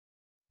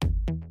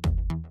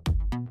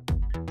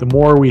The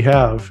more we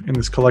have in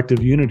this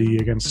collective unity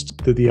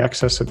against the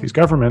excess of these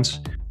governments,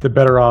 the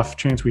better off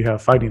chance we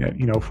have fighting it.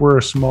 If we're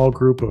a small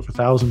group of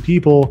 1,000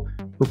 people,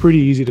 we're pretty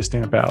easy to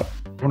stamp out.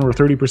 When we're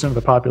 30% of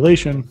the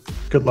population,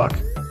 good luck.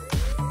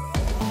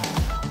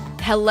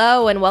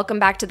 Hello, and welcome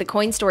back to the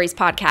CoinStories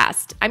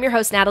podcast. I'm your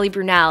host, Natalie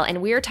Brunell,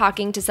 and we are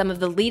talking to some of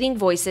the leading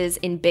voices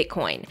in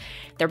Bitcoin,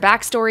 their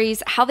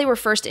backstories, how they were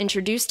first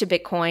introduced to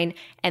Bitcoin,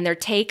 and their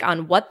take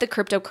on what the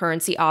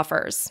cryptocurrency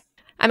offers.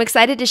 I'm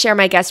excited to share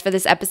my guest for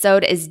this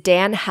episode is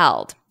Dan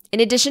Held. In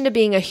addition to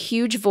being a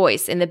huge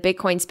voice in the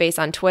Bitcoin space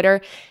on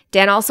Twitter,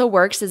 Dan also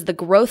works as the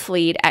growth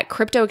lead at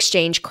crypto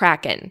exchange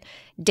Kraken.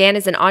 Dan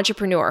is an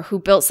entrepreneur who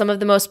built some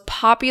of the most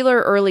popular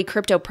early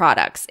crypto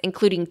products,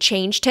 including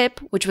ChangeTip,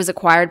 which was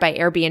acquired by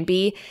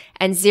AirBnB,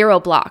 and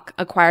ZeroBlock,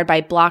 acquired by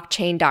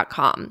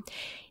blockchain.com.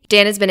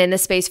 Dan has been in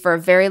this space for a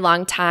very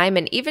long time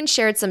and even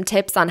shared some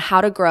tips on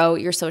how to grow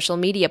your social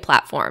media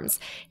platforms.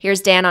 Here's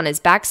Dan on his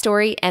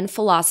backstory and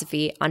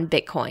philosophy on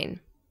Bitcoin.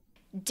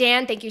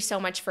 Dan, thank you so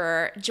much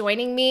for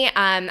joining me.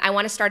 I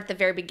want to start at the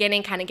very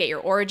beginning, kind of get your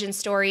origin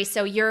story.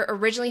 So you're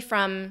originally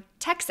from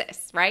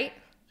Texas, right?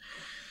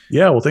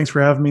 Yeah, well, thanks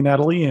for having me,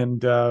 Natalie. And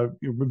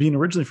being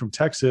originally from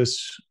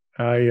Texas,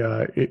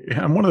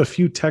 I'm one of the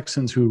few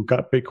Texans who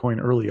got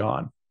Bitcoin early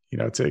on.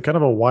 It's a kind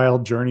of a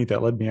wild journey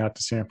that led me out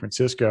to San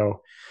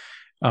Francisco.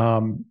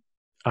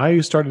 I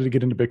started to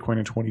get into Bitcoin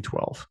in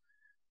 2012.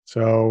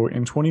 So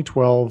in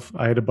 2012,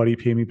 I had a buddy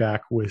pay me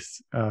back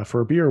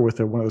for a beer with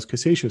one of those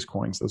Casasius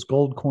coins, those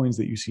gold coins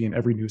that you see in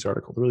every news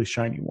article, the really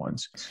shiny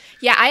ones.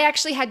 Yeah, I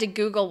actually had to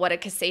Google what a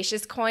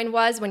Casasius coin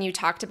was when you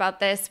talked about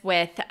this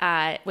with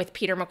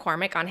Peter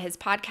McCormick on his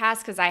podcast,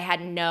 because I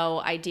had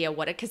no idea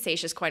what a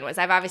Casasius coin was.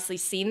 I've obviously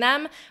seen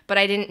them, but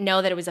I didn't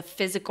know that it was a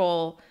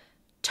physical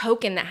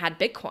token that had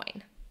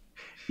Bitcoin.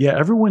 Yeah,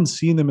 everyone's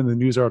seen them in the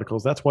news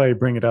articles. That's why I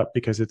bring it up,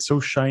 because it's so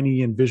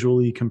shiny and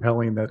visually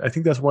compelling that I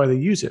think that's why they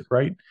use it,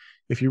 right?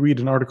 If you read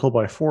an article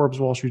by Forbes,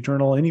 Wall Street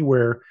Journal,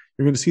 anywhere,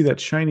 you're going to see that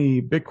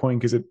shiny Bitcoin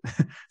because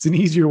it's an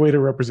easier way to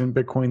represent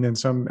Bitcoin than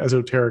some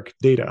esoteric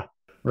data,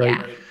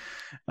 right?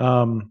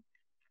 Yeah.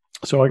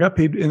 So I got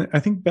paid, and I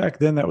think back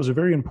then that was a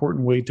very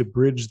important way to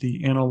bridge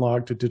the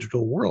analog to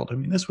digital world. I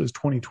mean, this was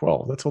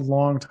 2012. That's a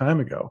long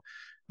time ago.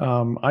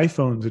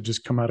 iPhones had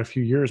just come out a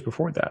few years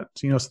before that.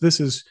 So, so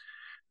this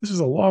is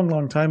a long,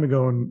 long time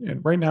ago. And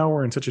right now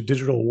we're in such a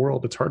digital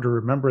world. It's hard to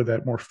remember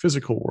that more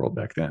physical world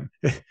back then.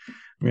 I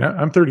mean,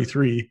 I'm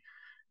 33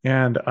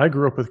 and I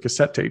grew up with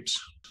cassette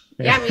tapes.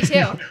 Yeah, me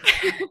too.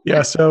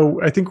 Yeah. So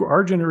I think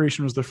our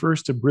generation was the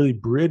first to really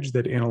bridge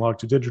that analog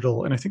to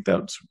digital. And I think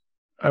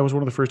I was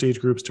one of the first age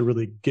groups to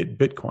really get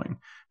Bitcoin,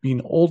 being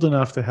old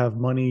enough to have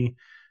money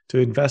to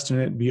invest in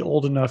it, be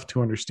old enough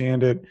to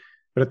understand it,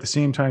 but at the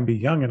same time be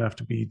young enough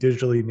to be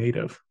digitally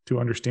native, to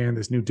understand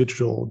this new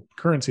digital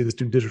currency, this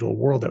new digital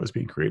world that was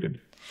being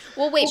created.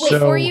 Well, wait,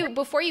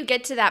 before you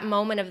get to that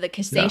moment of the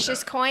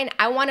Casasius coin,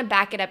 I want to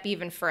back it up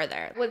even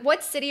further.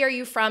 What city are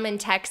you from in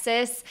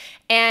Texas?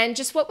 And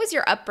just what was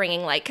your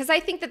upbringing like? Because I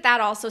think that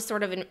also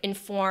sort of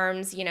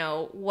informs,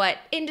 what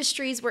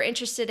industries we're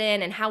interested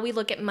in and how we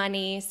look at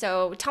money.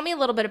 So tell me a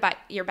little bit about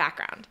your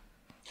background.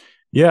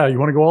 Yeah, you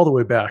want to go all the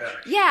way back?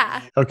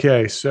 Yeah.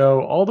 Okay, so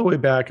all the way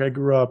back, I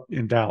grew up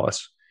in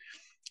Dallas.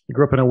 I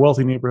grew up in a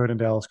wealthy neighborhood in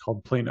Dallas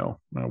called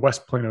Plano,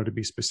 West Plano to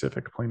be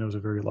specific. Plano is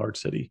a very large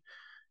city.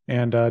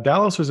 And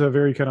Dallas was a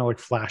very kind of like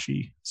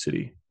flashy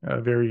city,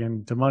 very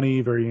into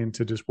money, very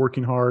into just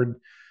working hard.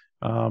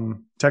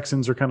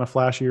 Texans are kind of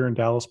flashier and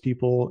Dallas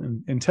people.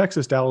 In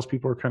Texas, Dallas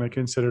people are kind of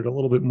considered a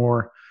little bit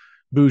more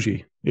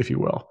bougie, if you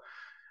will,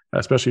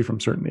 especially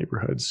from certain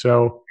neighborhoods.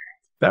 So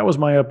that was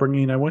my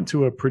upbringing. I went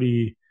to a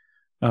pretty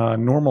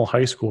normal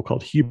high school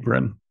called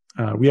Hebron.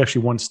 We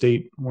actually won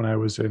state when I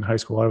was in high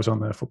school. I was on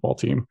the football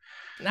team.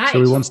 Nice.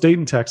 So we won state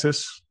in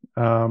Texas,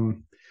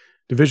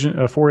 Division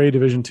 4A,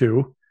 Division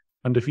 2,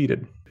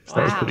 undefeated. So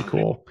that was pretty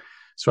cool.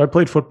 So I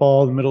played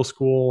football in middle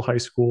school, high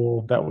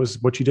school. That was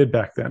what you did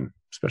back then,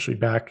 especially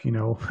back,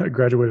 I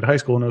graduated high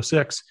school in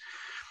 2006.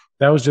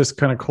 That was just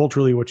kind of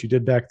culturally what you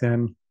did back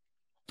then.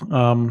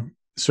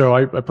 So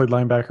I played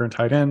linebacker and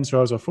tight end. So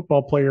I was a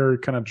football player,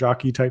 kind of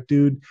jockey type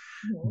dude.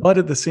 But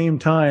at the same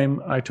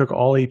time, I took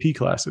all AP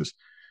classes.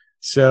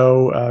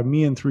 So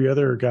me and three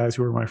other guys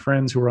who were my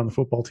friends who were on the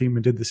football team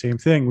and did the same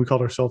thing, we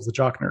called ourselves the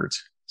jock nerds.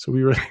 So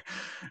we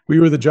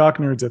were the jock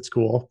nerds at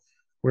school,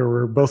 where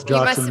we're both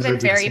jocks. You must have been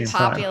very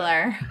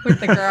popular with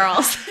the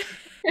girls.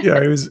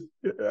 Yeah, it was.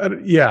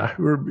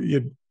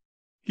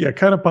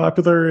 Kind of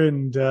popular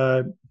and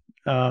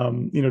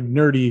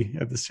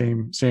nerdy at the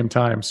same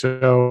time.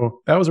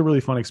 So that was a really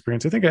fun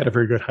experience. I think I had a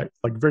very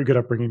good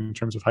upbringing in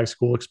terms of high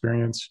school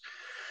experience.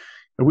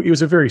 It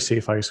was a very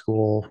safe high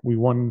school. We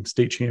won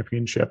state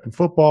championship in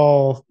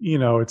football.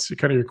 It's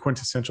kind of your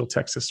quintessential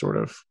Texas sort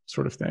of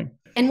thing.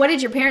 And what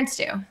did your parents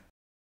do?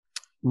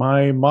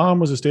 My mom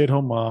was a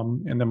stay-at-home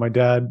mom, and then my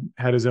dad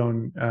had his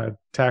own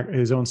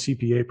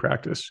CPA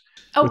practice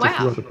with a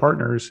few other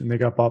partners, and they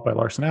got bought by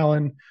Larson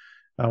Allen.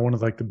 One of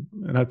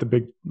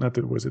the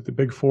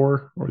big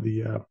four or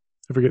the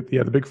I forget.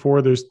 Yeah, the big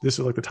four. This is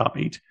like the top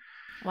 8.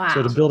 So Wow.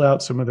 to build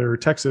out some of their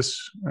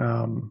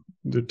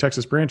the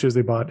Texas branches,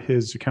 they bought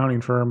his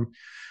accounting firm.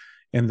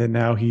 And then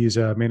now he's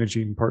a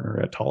managing partner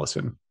at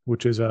Tollison,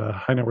 which is a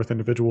high net worth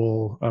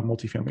individual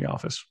multifamily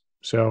office.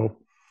 So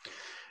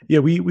yeah,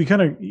 we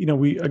kind of,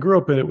 I grew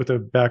up in it with a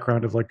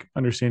background of like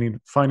understanding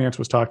finance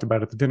was talked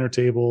about at the dinner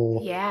table,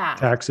 Yeah.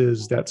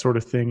 taxes, that sort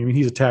of thing. I mean,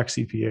 he's a tax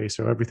CPA,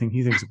 so everything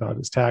he thinks about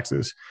is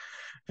taxes.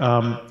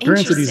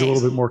 Granted, he's a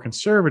little bit more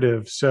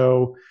conservative.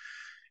 So,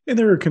 and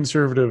there are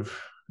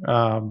conservative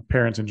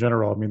parents in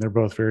general. I mean, they're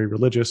both very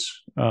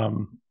religious,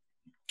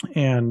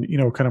 and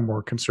kind of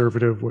more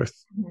conservative with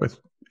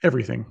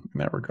everything in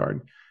that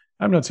regard.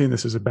 I'm not saying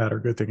this is a bad or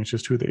good thing. It's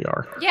just who they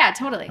are. Yeah,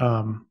 totally.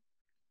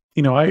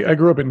 I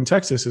grew up in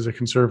Texas as a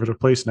conservative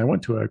place, and I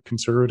went to a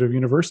conservative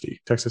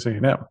university, Texas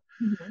A&M.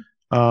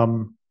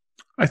 Mm-hmm.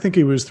 I think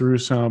it was through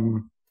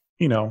some,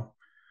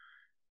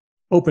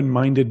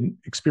 open-minded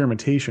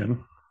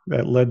experimentation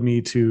that led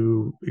me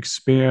to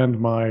expand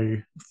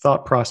my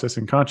thought process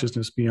and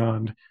consciousness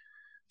beyond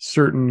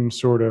certain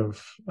sort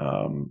of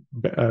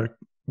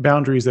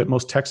boundaries that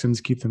most Texans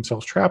keep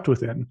themselves trapped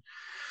within.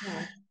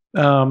 Yeah.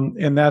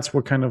 And that's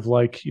what kind of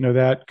like,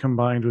 that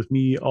combined with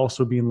me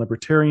also being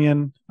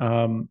libertarian,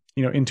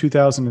 in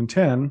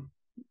 2010,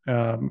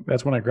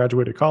 that's when I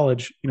graduated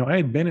college. I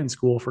had been in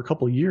school for a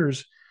couple of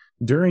years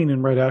during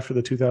and right after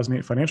the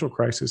 2008 financial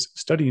crisis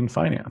studying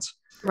finance.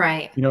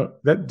 Right.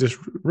 That just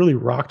really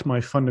rocked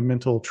my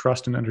fundamental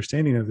trust and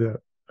understanding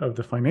of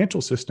the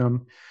financial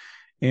system.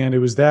 And it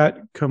was that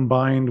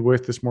combined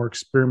with this more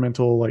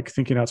experimental, like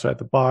thinking outside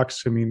the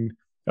box. I mean,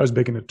 I was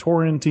big into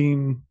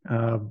torrenting,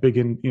 big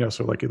in,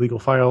 so like illegal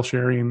file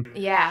sharing.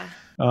 Yeah.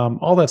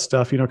 All that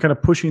stuff, kind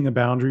of pushing the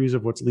boundaries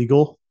of what's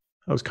legal.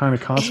 I was kind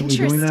of constantly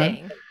doing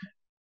that.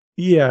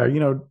 Yeah.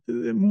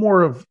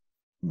 More of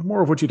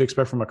what you'd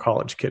expect from a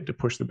college kid to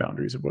push the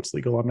boundaries of what's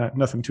legal.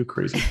 Nothing too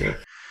crazy there.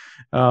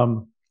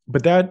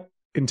 But that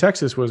in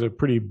Texas was a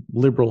pretty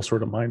liberal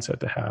sort of mindset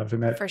to have.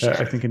 And that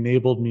I think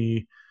enabled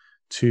me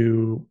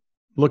to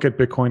look at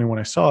Bitcoin. And when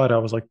I saw it, I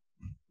was like,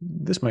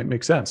 this might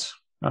make sense.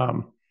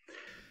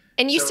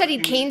 And you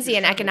studied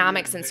Keynesian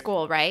economics in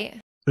school, right?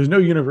 There's no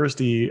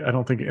university, I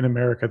don't think, in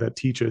America that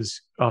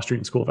teaches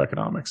Austrian School of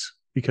Economics,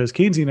 because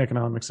Keynesian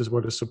economics is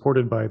what is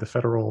supported by the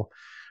Federal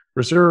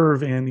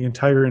Reserve and the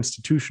entire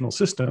institutional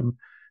system.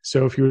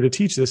 So if you were to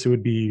teach this, it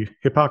would be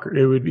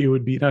hypocrisy. It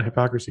would be not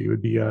hypocrisy. It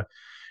would be,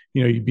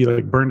 you'd be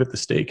like burned at the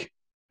stake.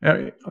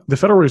 The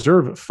Federal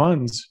Reserve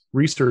funds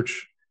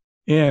research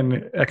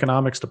in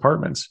economics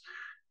departments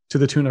to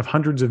the tune of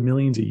hundreds of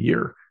millions a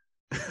year.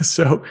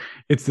 So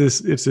it's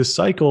this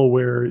cycle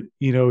where,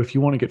 if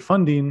you want to get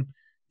funding,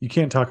 you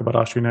can't talk about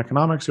Austrian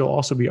economics. You'll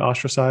also be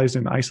ostracized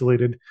and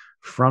isolated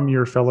from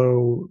your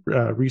fellow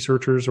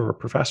researchers or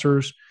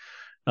professors.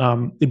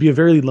 It'd be a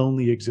very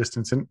lonely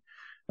existence. And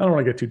I don't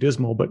want to get too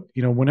dismal, but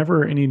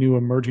whenever any new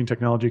emerging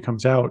technology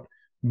comes out,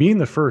 being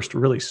the first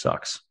really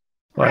sucks.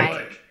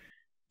 Right.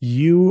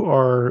 You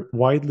are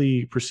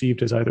widely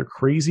perceived as either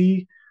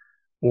crazy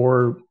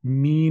or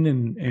mean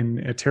and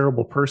a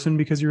terrible person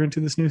because you're into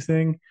this new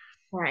thing.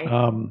 Right.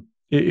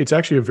 It's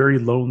actually a very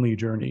lonely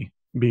journey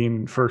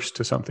being first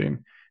to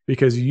something,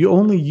 because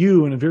only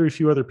you and a very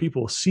few other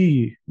people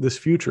see this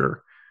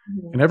future,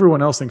 and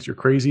everyone else thinks you're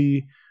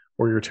crazy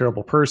or you're a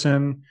terrible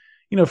person.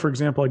 For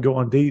example, I go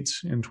on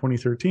dates in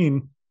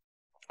 2013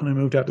 when I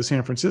moved out to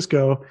San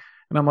Francisco,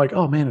 and I'm like,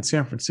 oh man, it's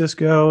San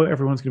Francisco.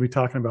 Everyone's going to be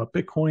talking about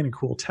Bitcoin and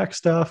cool tech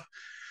stuff.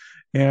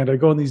 And I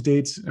go on these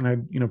dates and I,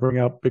 bring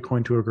out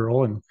Bitcoin to a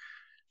girl, and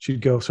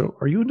she'd go, so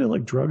are you into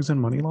like drugs and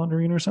money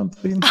laundering or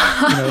something?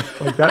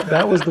 Like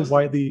that was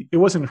it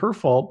wasn't her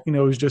fault. It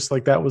was just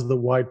like, that was the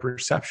wide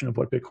perception of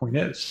what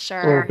Bitcoin is.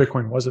 Sure. Or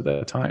Bitcoin was at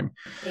that time.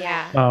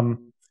 Yeah.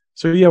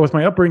 So yeah, with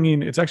my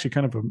upbringing, it's actually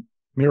kind of a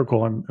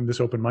miracle. I'm this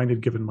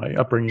open-minded given my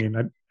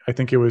upbringing. I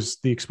think it was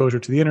the exposure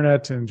to the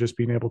internet and just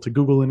being able to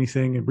Google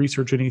anything and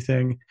research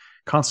anything,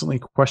 constantly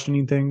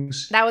questioning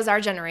things. That was our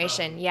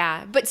generation.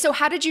 Yeah. But so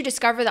how did you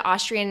discover the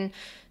Austrian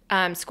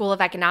School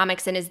of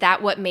Economics? And is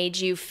that what made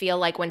you feel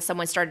like when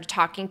someone started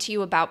talking to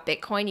you about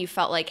Bitcoin, you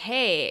felt like,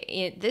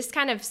 hey, this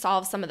kind of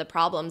solves some of the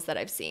problems that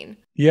I've seen?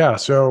 Yeah.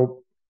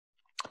 So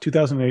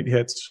 2008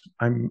 hits.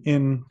 I'm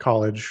in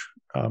college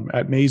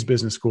at Mays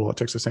Business School at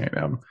Texas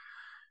A&M.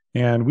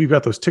 And we've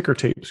got those ticker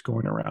tapes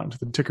going around.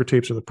 The ticker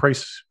tapes are the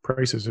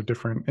prices of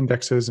different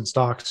indexes and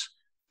stocks,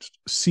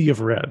 sea of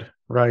red,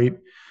 right?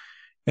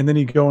 And then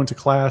you go into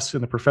class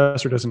and the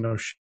professor doesn't know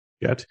shit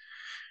yet.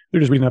 They're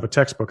just reading out a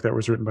textbook that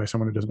was written by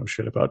someone who doesn't know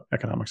shit about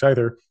economics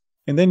either.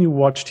 And then you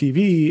watch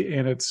TV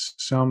and it's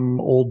some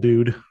old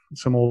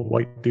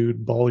white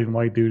dude, balding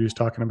white dude who's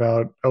talking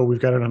about, oh, we've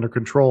got it under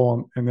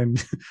control. And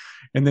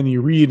then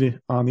you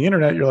read on the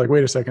internet, you're like,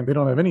 wait a second, they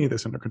don't have any of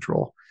this under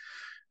control.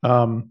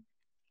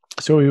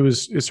 So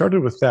it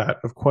started with that,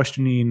 of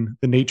questioning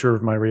the nature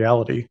of my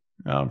reality.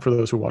 For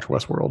those who watch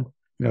Westworld,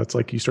 it's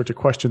like you start to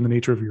question the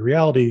nature of your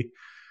reality,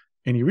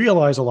 and you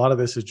realize a lot of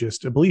this is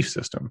just a belief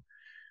system.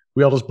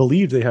 We all just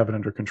believe they have it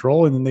under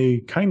control, and then they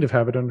kind of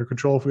have it under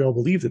control if we all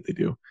believe that they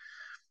do.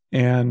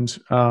 And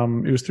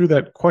it was through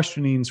that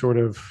questioning sort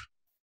of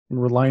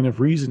line of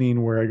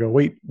reasoning where I go,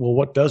 wait, well,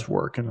 what does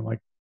work? And I'm like,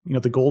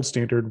 the gold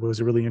standard was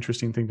a really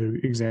interesting thing to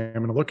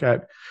examine and look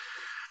at.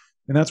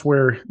 And that's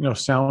where,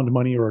 sound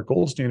money or a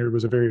gold standard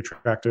was a very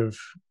attractive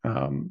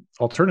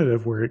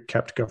alternative, where it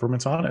kept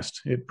governments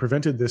honest. It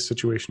prevented this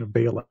situation of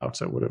bailouts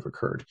that would have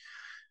occurred.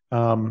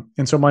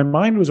 And so my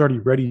mind was already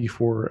ready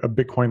for a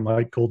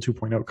Bitcoin-like Gold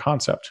 2.0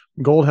 concept.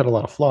 Gold had a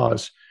lot of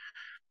flaws.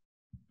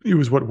 It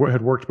was what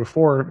had worked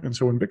before. And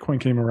so when Bitcoin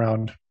came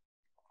around,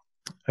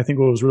 I think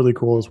what was really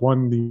cool is,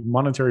 one, the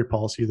monetary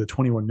policy, the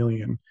 21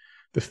 million,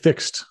 the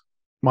fixed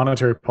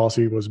monetary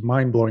policy was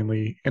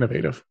mind-blowingly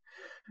innovative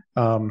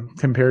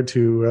compared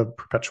to a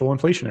perpetual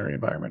inflationary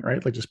environment,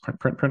 right? Like just print,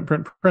 print, print,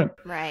 print, print.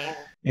 Right.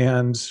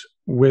 And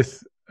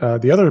with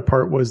the other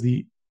part was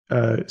the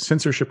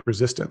censorship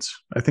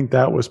resistance. I think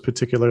that was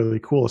particularly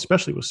cool,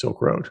 especially with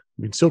Silk Road.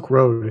 I mean, Silk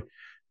Road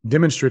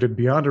demonstrated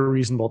beyond a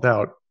reasonable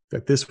doubt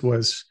that this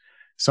was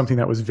something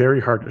that was very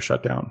hard to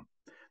shut down.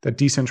 That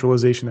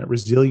decentralization, that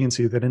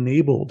resiliency that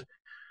enabled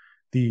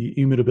the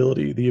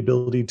immutability, the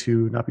ability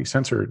to not be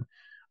censored,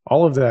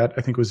 all of that,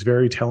 I think, was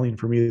very telling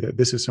for me that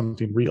this is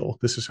something real.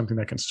 This is something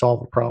that can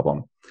solve a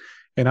problem.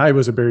 And I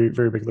was a very,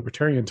 very big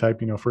libertarian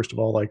type, first of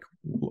all,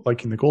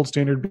 liking the gold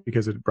standard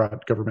because it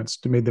brought governments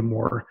to made them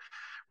more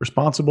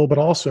responsible, but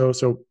also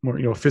more,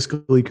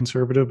 fiscally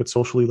conservative, but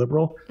socially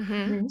liberal.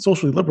 Mm-hmm.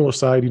 Socially liberal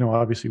side,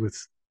 obviously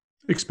with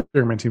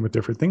experimenting with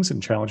different things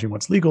and challenging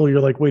what's legal, you're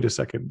like, wait a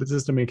second, this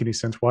doesn't make any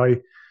sense. Why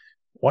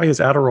is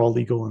Adderall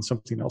legal and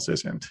something else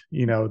isn't?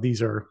 You're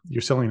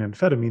selling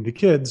amphetamine to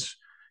kids,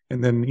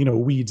 and then,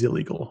 weed's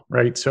illegal,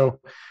 right? So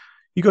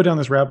you go down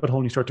this rabbit hole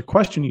and you start to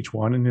question each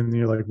one. And then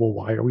you're like, well,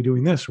 why are we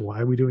doing this? Or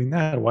why are we doing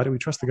that? Why do we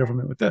trust the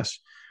government with this?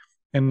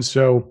 And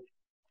so,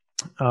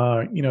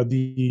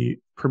 the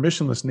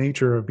permissionless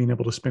nature of being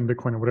able to spend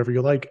Bitcoin or whatever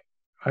you like,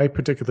 I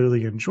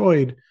particularly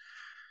enjoyed,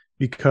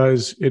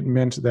 because it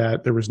meant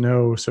that there was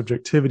no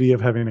subjectivity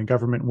of having a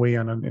government weigh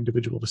in on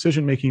individual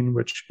decision-making,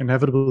 which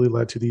inevitably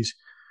led to these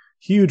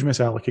huge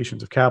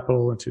misallocations of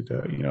capital into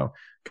the,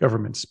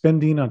 government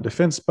spending on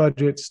defense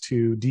budgets,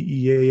 to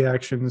DEA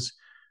actions.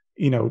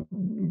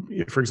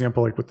 For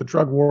example, like with the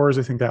drug wars,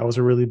 I think that was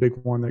a really big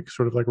one that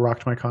sort of like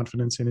rocked my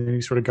confidence in any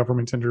sort of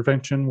government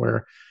intervention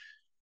where,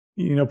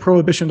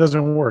 prohibition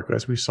doesn't work,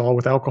 as we saw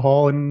with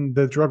alcohol, and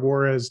the drug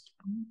war has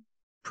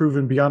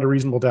proven beyond a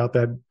reasonable doubt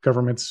that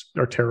governments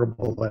are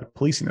terrible at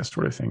policing this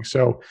sort of thing.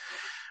 So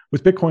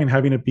with Bitcoin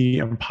having it be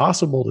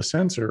impossible to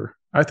censor,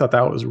 I thought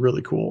that was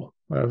really cool.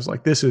 I was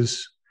like, this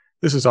is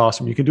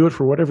awesome. You can do it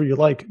for whatever you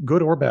like,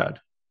 good or bad.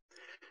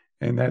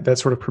 And that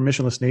sort of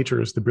permissionless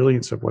nature is the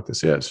brilliance of what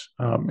this is.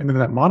 And then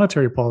that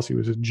monetary policy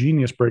was a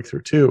genius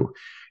breakthrough too.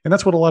 And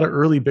that's what a lot of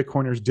early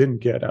Bitcoiners didn't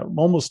get.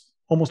 Almost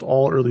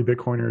all early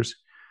Bitcoiners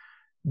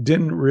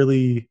didn't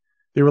really,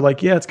 they were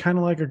like, yeah, it's kind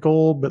of like a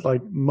gold, but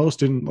like most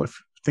didn't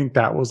think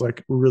that was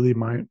like really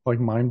mind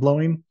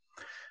blowing.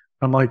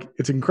 I'm like,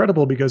 it's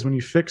incredible, because when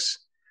you fix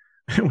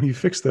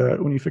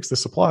the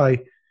supply,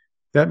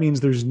 that means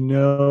there's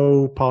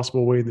no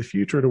possible way in the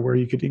future to where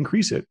you could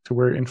increase it, to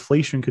where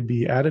inflation could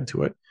be added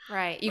to it.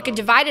 Right. You can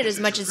divide it as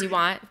much as you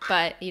want,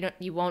 but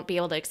you won't be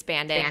able to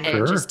expand it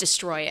and just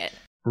destroy it.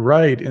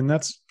 Right. And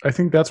I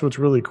think that's what's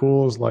really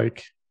cool, is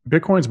like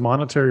Bitcoin's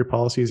monetary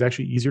policy is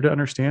actually easier to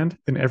understand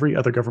than every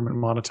other government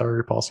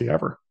monetary policy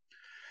ever.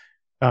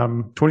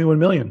 21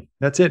 million.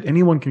 That's it.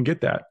 Anyone can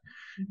get that.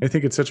 I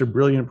think it's such a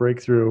brilliant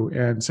breakthrough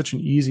and such an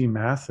easy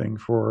math thing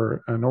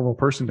for a normal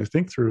person to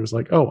think through, is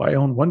like, oh, I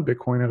own one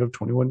Bitcoin out of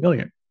 21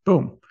 million.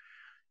 Boom.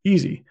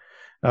 Easy.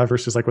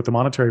 Versus like with the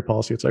monetary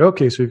policy, it's like,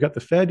 okay, so you've got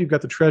the Fed, you've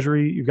got the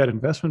Treasury, you've got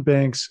investment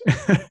banks.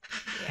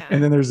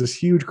 And then there's this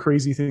huge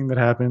crazy thing that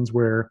happens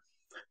where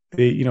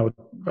they,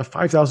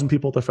 5,000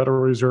 people at the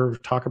Federal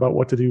Reserve talk about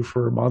what to do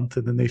for a month,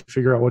 and then they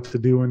figure out what to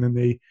do, and then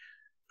they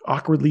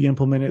awkwardly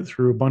implement it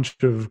through a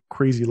bunch of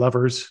crazy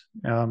levers.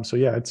 So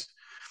yeah, it's,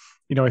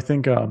 I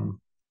think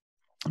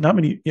not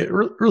many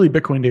early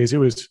Bitcoin days,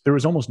 there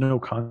was almost no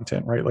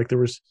content, right? Like there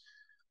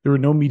were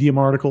no Medium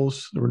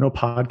articles, there were no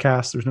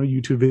podcasts, there's no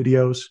YouTube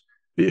videos.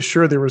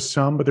 Sure, there was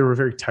some, but they were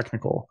very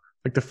technical.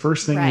 Like the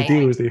first thing they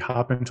do is they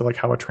hop into like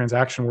how a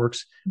transaction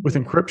works with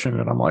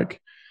encryption. And I'm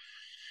like,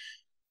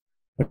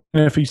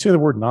 and if you say the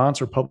word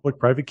nonce or public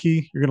private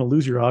key, you're going to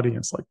lose your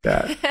audience like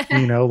that.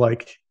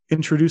 Like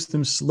introduce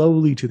them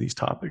slowly to these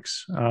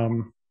topics.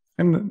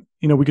 And,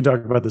 we can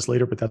talk about this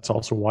later, but that's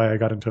also why I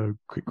got into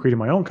creating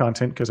my own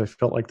content, because I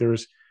felt like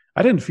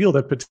I didn't feel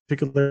that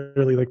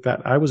particularly like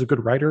that I was a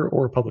good writer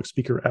or a public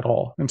speaker at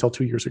all until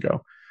 2 years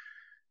ago.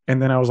 And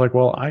then I was like,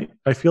 well,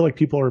 I feel like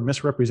people are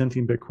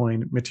misrepresenting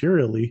Bitcoin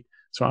materially.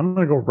 So I'm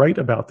going to go write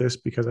about this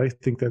because I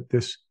think that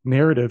this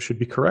narrative should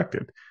be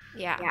corrected.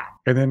 Yeah.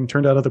 And then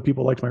turned out other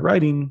people liked my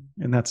writing,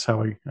 and that's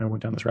how I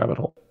went down this rabbit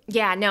hole.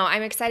 Yeah, no,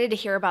 I'm excited to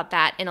hear about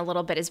that in a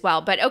little bit as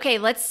well. But okay,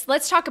 let's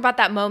talk about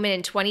that moment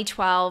in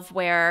 2012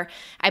 where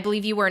I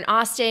believe you were in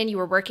Austin. You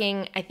were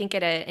working, I think,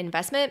 at an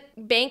investment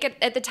bank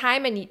at the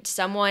time, and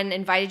someone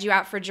invited you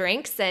out for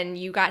drinks, and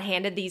you got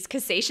handed these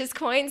Casasious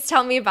coins.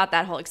 Tell me about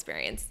that whole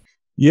experience.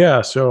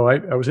 Yeah, so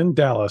I was in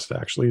Dallas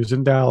actually. I was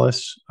in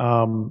Dallas.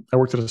 I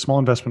worked at a small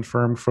investment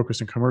firm focused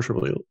in commercial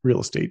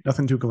real estate.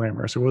 Nothing too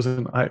glamorous. It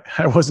wasn't. I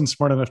wasn't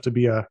smart enough to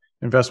be a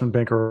investment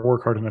banker or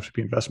work hard enough to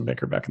be an investment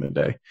banker back in the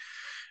day.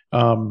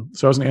 So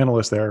I was an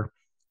analyst there,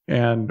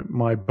 and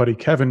my buddy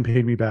Kevin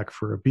paid me back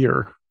for a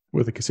beer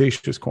with a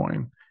Casasius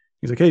coin.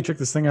 He's like, "Hey, check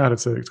this thing out.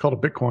 It's called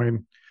a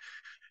Bitcoin,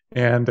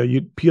 and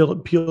you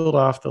peeled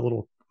off the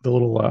little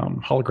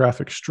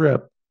holographic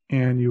strip,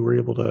 and you were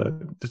able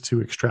to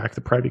extract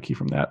the private key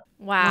from that."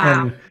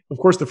 Wow. And of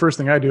course, the first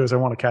thing I do is I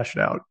want to cash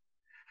it out.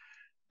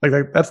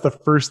 Like that's the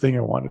first thing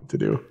I wanted to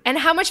do. And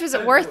how much was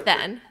it worth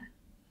then?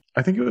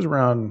 I think it was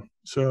around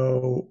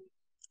 $5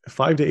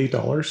 to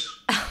 $8.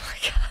 Oh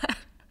my God.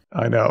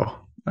 I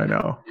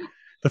know.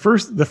 The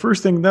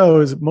first thing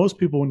though is most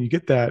people, when you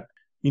get that,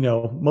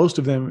 most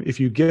of them, if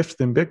you gift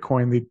them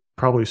Bitcoin, they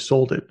probably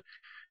sold it.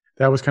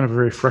 That was kind of a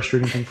very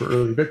frustrating thing for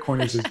early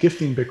Bitcoiners, is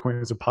gifting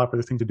Bitcoin is a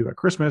popular thing to do at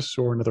Christmas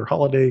or another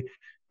holiday.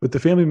 With the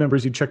family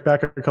members, you check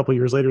back a couple of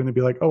years later and they'd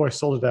be like, "Oh, I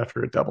sold it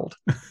after it doubled."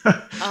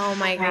 Oh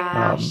my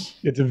gosh.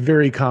 It's a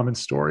very common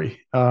story.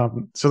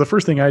 So the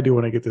first thing I do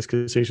when I get this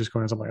Casasius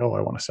coin is I'm like, "Oh,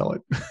 I want to sell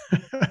it."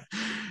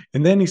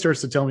 And then he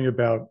starts to tell me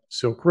about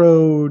Silk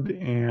Road,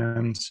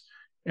 and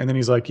then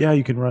he's like, "Yeah,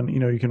 you can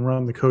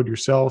run the code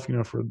yourself,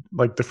 for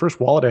like the first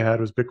wallet I had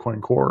was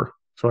Bitcoin Core.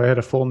 So I had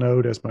a full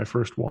node as my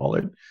first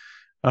wallet.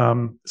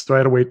 So I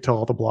had to wait till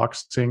all the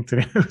blocks synced.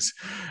 And it was,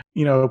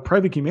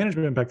 private key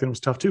management back then was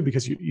tough too,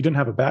 because you didn't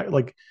have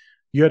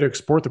you had to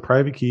export the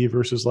private key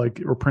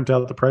or print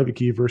out the private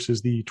key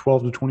versus the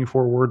 12 to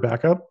 24 word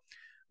backup.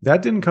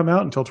 That didn't come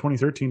out until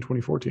 2013,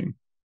 2014.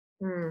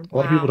 A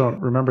lot of people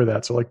don't remember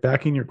that. So like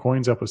backing your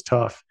coins up was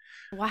tough.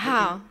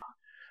 Wow.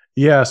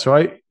 Yeah. So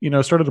I,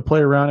 started to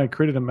play around. I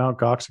created a Mt.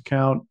 Gox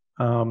account.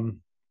 I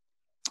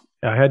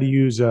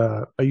used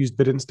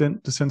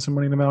BitInstant to send some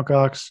money to Mt.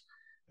 Gox.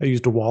 I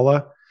used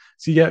Dawala.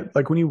 So yeah,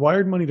 like when you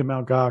wired money to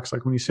Mt. Gox,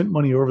 like when you sent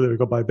money over there to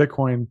go buy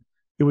Bitcoin,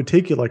 it would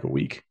take you like a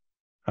week.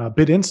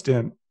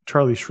 BitInstant,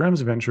 Charlie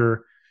Shrem's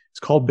venture, it's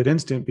called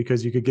BitInstant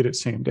because you could get it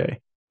same day,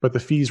 but the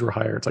fees were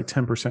higher. It's like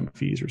 10%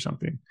 fees or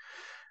something.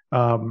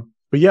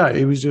 But yeah,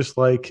 it was just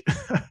like,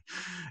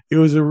 it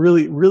was a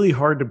really, really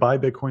hard to buy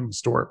Bitcoin and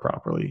store it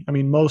properly. I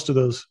mean, most of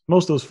those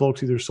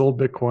folks either sold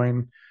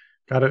Bitcoin,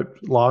 got it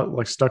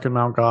like stuck in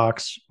Mt.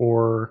 Gox,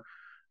 or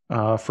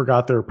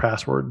forgot their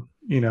password.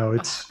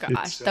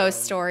 Those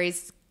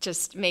stories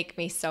just make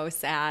me so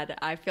sad.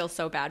 I feel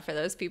so bad for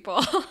those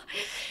people.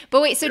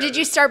 But wait, so did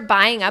you start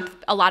buying up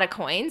a lot of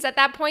coins at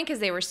that point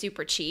because they were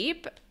super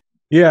cheap?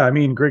 Yeah, I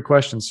mean, great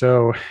question.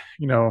 So,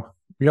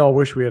 we all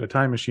wish we had a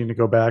time machine to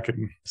go back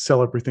and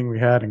sell everything we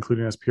had,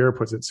 including, as Pierre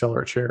puts it, sell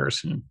our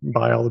shares and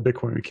buy all the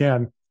Bitcoin we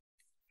can.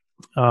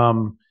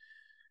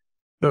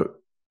 The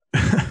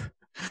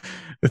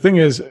the thing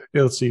is,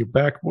 let's see,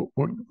 back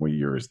what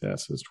year is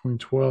that? So it's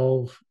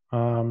 2012.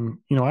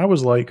 I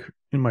was like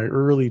in my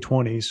early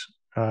 20s,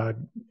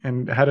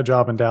 and had a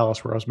job in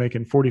Dallas where I was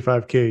making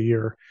 $45K a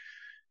year,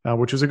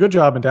 which was a good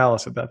job in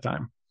Dallas at that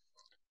time.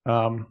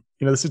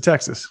 This is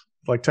Texas.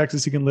 Like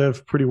Texas, you can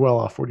live pretty well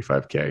off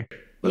 $45K,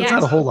 but it's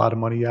not a whole lot of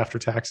money after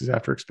taxes,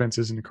 after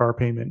expenses and car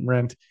payment and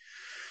rent.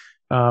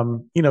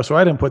 So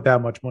I didn't put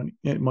that much money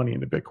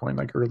into Bitcoin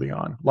like early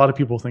on. A lot of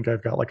people think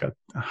I've got like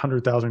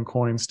 100,000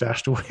 coins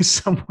stashed away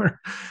somewhere.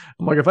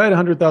 I'm like, if I had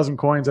 100,000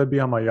 coins, I'd be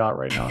on my yacht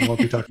right now. I won't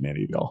be talking to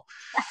any of y'all.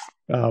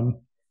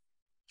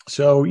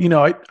 So,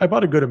 I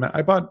bought a good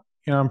amount.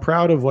 I'm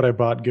proud of what I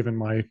bought given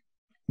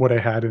what I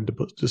had in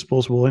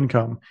disposable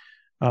income,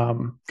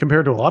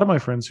 compared to a lot of my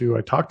friends who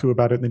I talked to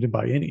about it and they didn't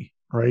buy any.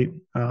 Right.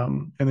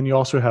 And then you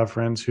also have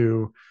friends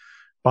who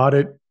bought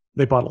it.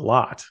 They bought a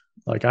lot.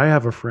 Like I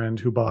have a friend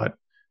who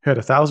had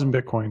 1,000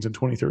 Bitcoins in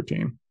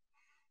 2013.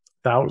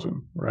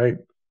 1,000, right?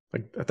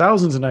 Like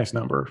 1,000 is a nice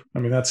number. I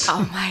mean, that's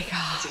oh my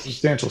gosh, a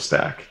substantial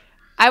stack.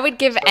 I would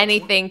give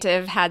anything to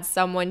have had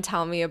someone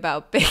tell me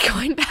about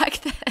Bitcoin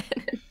back then.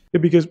 Yeah,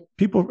 because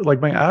people,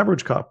 like my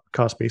average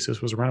cost basis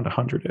was around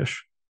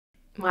 100-ish.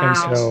 Wow. And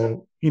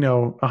so,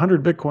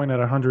 100 Bitcoin at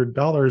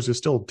 $100 is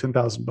still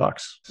 $10,000.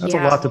 That's a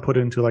lot to put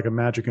into like a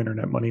magic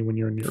internet money when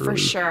you're in your early. For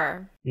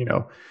sure.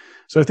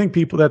 So I think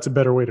that's a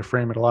better way to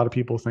frame it. A lot of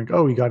people think,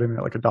 oh, you got in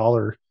at like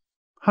 $1.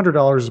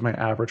 $100 is my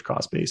average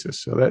cost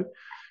basis. So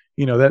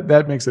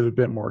that makes it a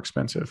bit more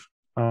expensive.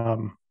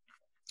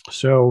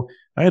 So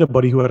I had a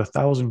buddy who had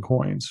 1,000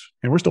 coins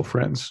and we're still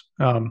friends.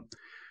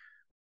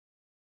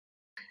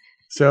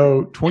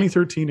 So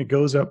 2013, it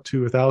goes up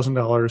to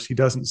 $1,000. He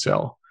doesn't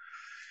sell.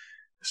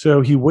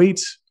 So he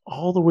waits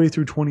all the way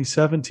through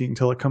 2017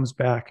 until it comes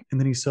back. And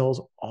then he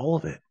sells all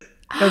of it.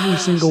 Every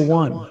single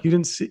one. He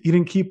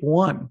didn't keep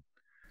one.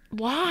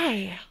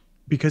 Why?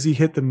 Because he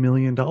hit the $1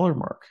 million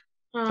mark.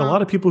 A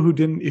lot of people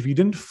if you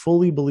didn't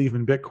fully believe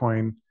in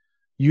Bitcoin,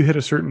 you hit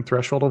a certain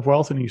threshold of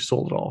wealth and you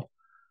sold it all.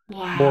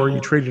 Wow. Or you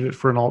traded it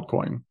for an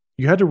altcoin.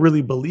 You had to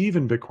really believe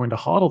in Bitcoin to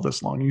hodl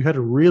this long. You had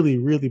to really,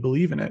 really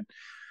believe in it.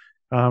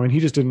 And he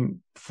just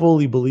didn't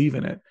fully believe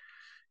in it.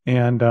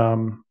 And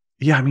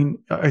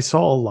I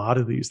saw a lot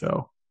of these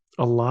though.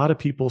 A lot of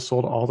people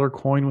sold all their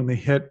coin when they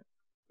hit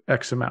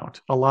X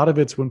amount. A lot of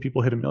it's when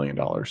people hit $1 million.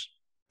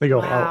 They go,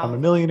 oh, I'm a Wow.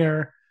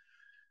 millionaire.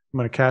 I'm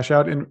going to cash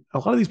out. And a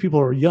lot of these people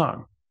are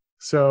young.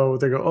 So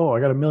they go, oh, I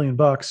got $1 million.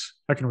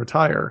 I can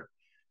retire.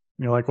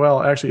 And you're like,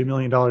 well, actually, $1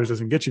 million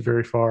doesn't get you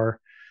very far.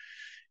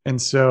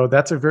 And so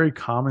that's a very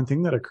common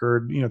thing that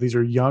occurred. These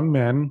are young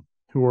men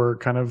who are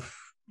kind of,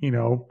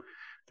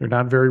 they're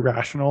not very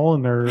rational,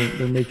 and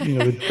they're making,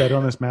 they bet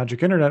on this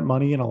magic internet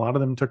money, and a lot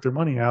of them took their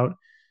money out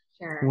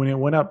Sure. when it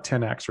went up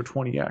 10x or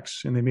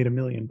 20x, and they made $1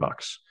 million.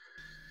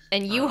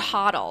 And you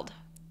hodled.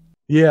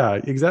 Yeah,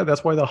 exactly.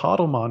 That's why the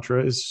HODL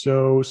mantra is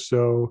so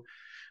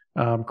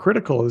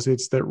critical. Is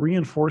it's that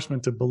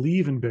reinforcement to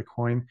believe in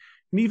Bitcoin,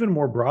 and even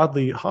more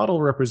broadly, HODL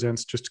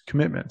represents just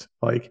commitment.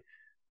 Like,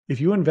 if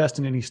you invest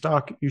in any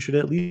stock, you should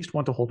at least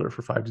want to hold it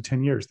for 5 to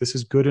 10 years. This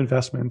is good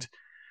investment.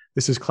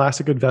 This is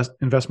classic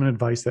investment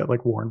advice that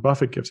like Warren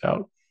Buffett gives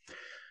out.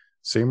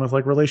 Same with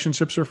like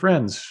relationships or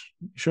friends.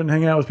 You shouldn't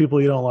hang out with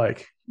people you don't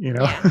like.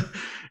 Yeah.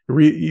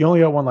 You only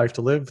got one life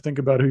to live. Think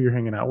about who you're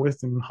hanging out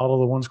with and HODL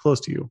the ones close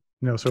to you.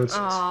 So it's Oh,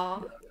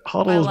 I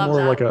HODL is love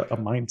more that. like a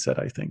mindset,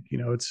 I think.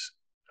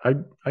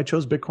 I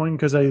chose Bitcoin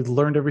because I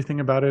learned everything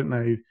about it, and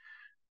I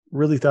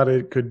really thought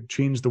it could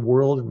change the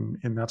world,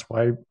 and that's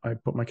why I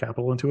put my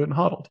capital into it and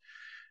HODLed.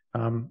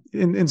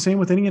 And same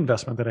with any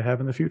investment that I have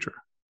in the future,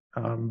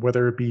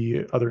 whether it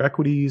be other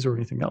equities or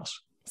anything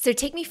else. So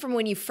take me from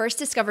when you first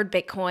discovered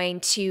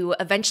Bitcoin to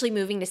eventually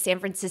moving to San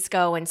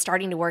Francisco and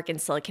starting to work in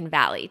Silicon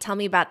Valley. Tell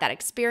me about that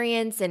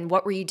experience and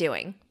what were you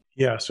doing?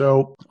 Yeah,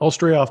 so I'll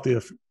stray off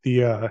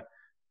the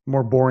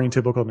more boring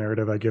typical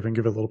narrative I give and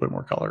give it a little bit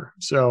more color.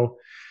 So,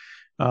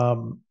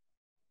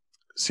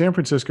 San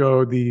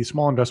Francisco, the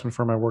small investment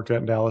firm I worked at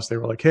in Dallas, they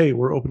were like, hey,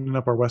 we're opening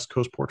up our West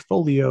Coast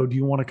portfolio. Do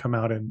you want to come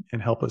out and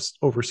help us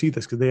oversee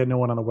this? Because they had no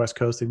one on the West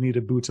Coast. They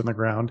needed boots on the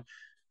ground.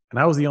 And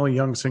I was the only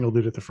young single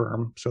dude at the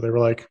firm. So they were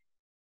like,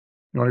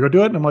 you want to go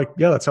do it? And I'm like,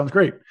 yeah, that sounds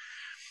great.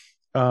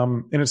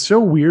 And it's so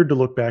weird to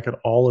look back at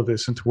all of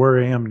this and to where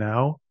I am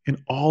now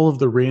and all of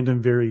the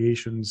random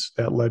variations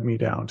that led me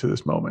down to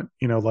this moment.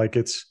 Like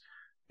it's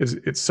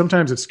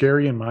sometimes it's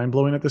scary and mind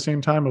blowing at the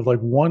same time of like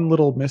one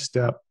little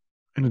misstep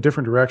in a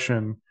different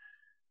direction.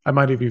 I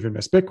might have even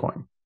missed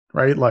Bitcoin,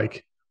 right?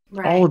 Like all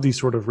Right. of these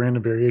sort of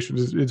random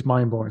variations, it's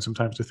mind blowing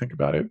sometimes to think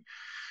about it.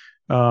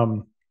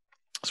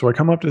 So I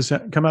come out to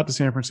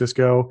San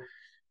Francisco,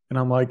 and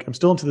I'm like, I'm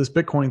still into this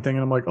Bitcoin thing.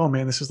 And I'm like, oh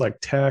man, this is like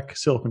tech,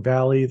 Silicon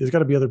Valley. There's got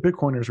to be other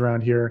Bitcoiners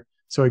around here.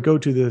 So I go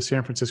to the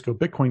San Francisco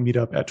Bitcoin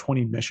meetup at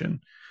 20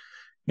 Mission.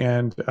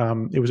 And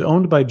it was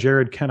owned by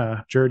Jared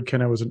Kenna. Jared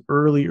Kenna was an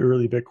early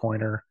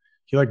Bitcoiner.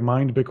 He like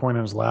mined Bitcoin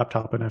on his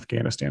laptop in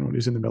Afghanistan when he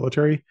was in the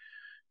military.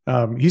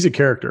 He's a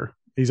character.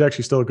 He's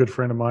actually still a good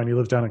friend of mine. He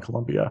lives down in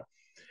Colombia.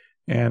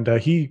 And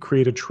he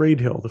created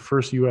TradeHill, the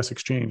first US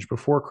exchange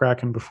before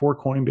Kraken, before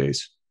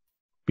Coinbase.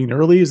 Being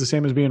early is the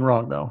same as being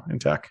wrong, though, in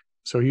tech.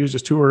 So he was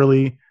just too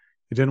early.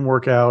 It didn't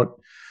work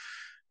out.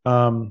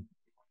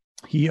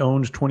 He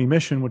owned 20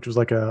 Mission, which was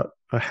like a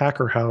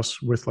hacker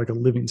house with like a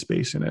living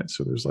space in it.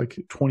 So there's like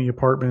 20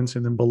 apartments,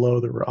 and then below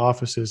there were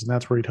offices, and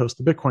that's where he'd host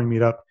the Bitcoin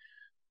meetup.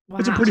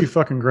 It's a Wow. pretty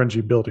fucking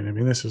grungy building. I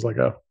mean, this is like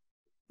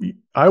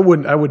I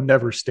would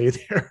never stay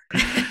there.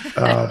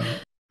 um,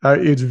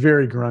 it's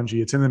very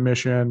grungy. It's in the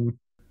Mission,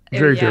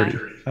 very Yeah. dirty.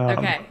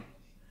 Okay.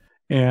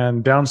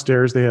 And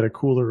downstairs they had a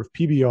cooler of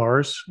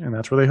PBRs, and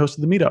that's where they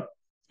hosted the meetup.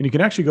 And you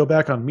can actually go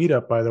back on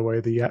Meetup, by the way,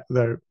 the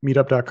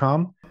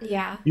meetup.com.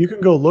 Yeah. You can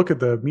go look at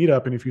the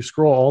meetup, and if you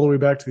scroll all the way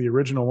back to the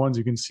original ones,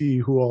 you can see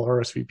who all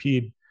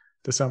RSVP'd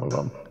to some of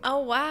them. Oh,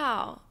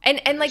 wow.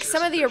 And like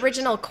some of the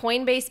original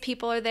Coinbase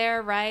people are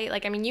there, right?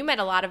 Like, I mean, you met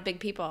a lot of big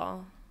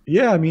people.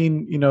 Yeah, I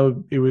mean,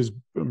 it was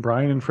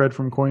Brian and Fred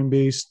from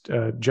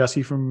Coinbase,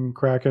 Jesse from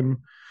Kraken,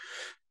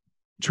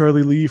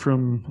 Charlie Lee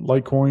from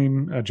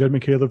Litecoin, Jed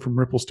McCaleb from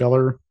Ripple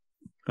Stellar.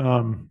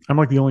 I'm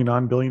like the only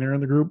non-billionaire in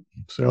the group,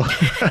 so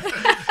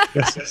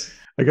yes,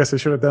 I guess I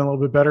should have done a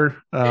little bit better.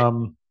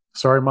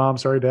 Sorry, mom.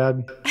 Sorry,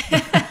 dad.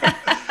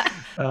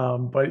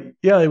 But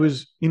yeah, it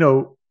was,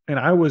 and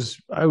I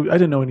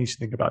didn't know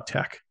anything about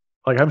tech.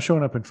 Like I'm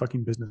showing up in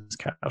fucking business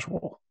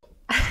casual.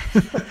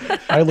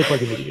 I look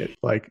like an idiot.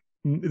 Like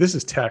this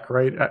is tech,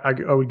 right? I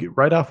would get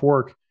right off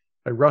work.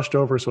 I rushed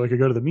over so I could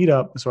go to the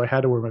meetup. So I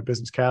had to wear my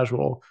business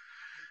casual.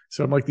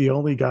 So I'm like the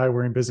only guy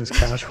wearing business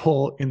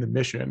casual in the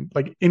Mission,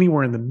 like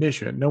anywhere in the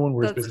Mission. No one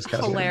wears That's business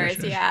casual hilarious.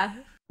 in the Mission Yeah.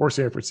 or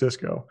San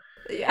Francisco.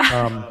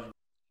 Yeah.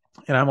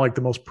 And I'm like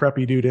the most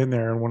preppy dude in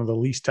there and one of the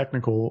least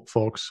technical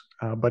folks.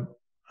 But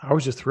I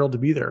was just thrilled to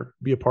be there,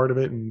 be a part of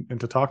it, and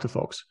to talk to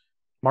folks.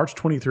 March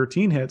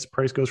 2013 hits,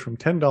 price goes from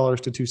 $10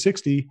 to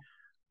 $260.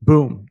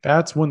 Boom.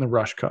 That's when the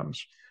rush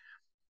comes.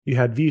 You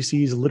had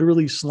VCs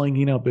literally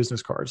slinging out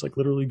business cards, like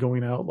literally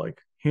going out, like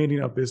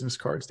handing out business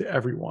cards to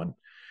everyone.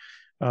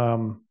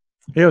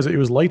 Yeah, it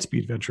was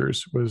Lightspeed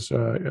Ventures was,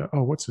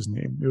 what's his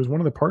name? It was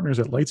one of the partners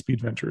at Lightspeed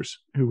Ventures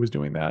who was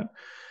doing that.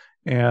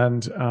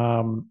 And,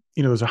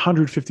 there's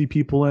 150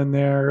 people in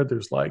there.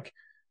 There's like,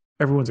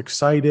 everyone's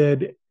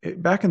excited.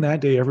 Back in that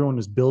day, everyone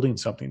was building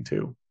something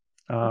too.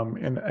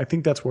 And I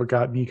think that's what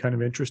got me kind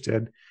of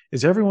interested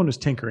is everyone was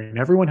tinkering.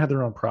 Everyone had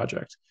their own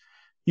project,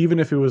 even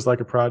if it was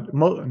like a project,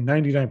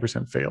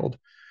 99% failed.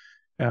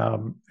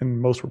 And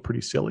most were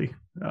pretty silly.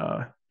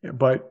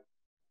 But,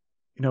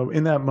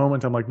 in that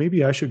moment, I'm like,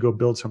 maybe I should go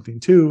build something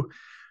too.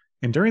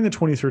 And during the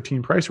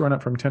 2013 price run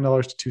up from $10 to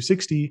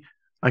 260,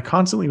 I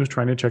constantly was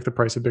trying to check the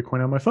price of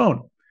Bitcoin on my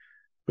phone,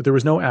 but there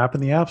was no app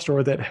in the App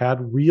Store that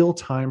had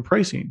real-time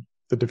pricing.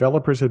 The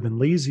developers had been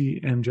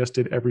lazy and just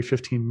did every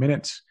 15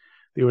 minutes,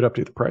 they would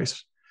update the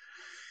price.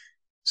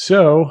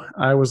 So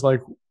I was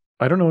like,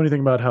 I don't know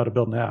anything about how to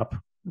build an app,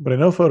 but I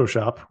know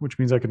Photoshop, which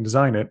means I can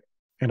design it.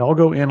 And I'll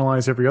go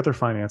analyze every other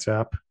finance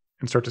app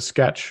and start to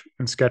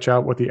sketch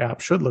out what the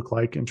app should look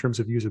like in terms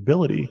of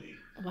usability.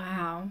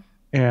 Wow.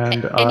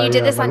 And you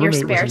did this my on your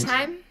roommate spare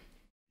time?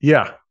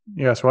 Yeah.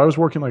 Yeah. So I was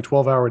working like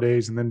 12-hour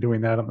days and then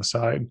doing that on the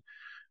side.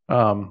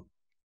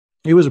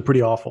 It was a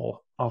pretty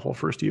awful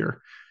first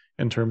year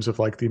in terms of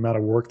like the amount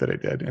of work that I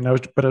did. And I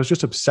was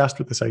just obsessed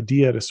with this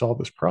idea to solve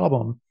this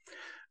problem,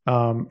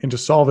 and to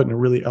solve it in a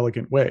really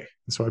elegant way.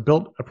 And so I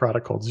built a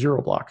product called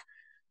ZeroBlock.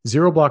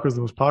 ZeroBlock was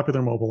the most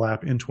popular mobile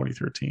app in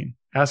 2013.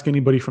 Ask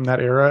anybody from that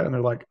era and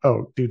they're like,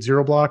 oh, dude,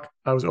 ZeroBlock,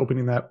 I was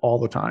opening that all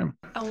the time.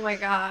 Oh my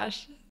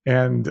gosh.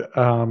 And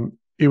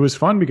it was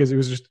fun because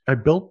I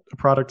built a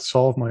product to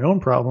solve my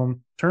own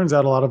problem. Turns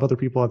out a lot of other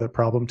people had that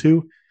problem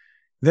too.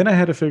 Then I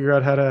had to figure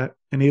out how to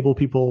enable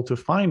people to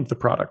find the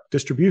product,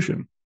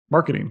 distribution,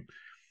 marketing.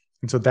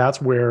 And so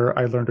that's where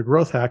I learned a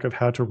growth hack of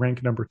how to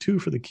rank number 2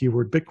 for the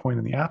keyword Bitcoin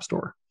in the App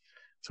Store.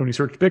 So when you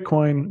searched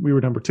Bitcoin, we were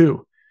number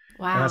 2.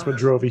 Wow. And that's what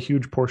drove a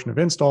huge portion of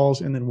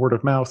installs, and then word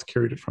of mouth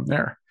carried it from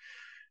there.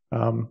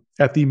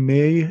 At the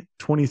May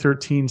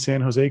 2013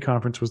 San Jose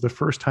conference was the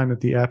first time that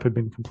the app had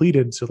been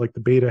completed. So like the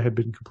beta had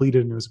been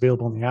completed and it was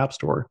available in the App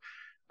Store.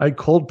 I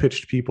cold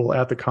pitched people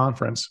at the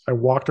conference. I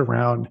walked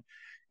around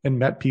and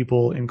met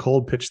people and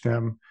cold pitched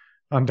them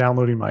on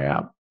downloading my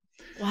app.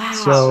 Wow.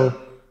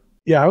 So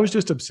yeah, I was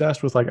just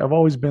obsessed with I've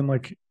always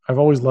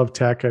loved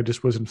tech. I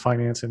just was in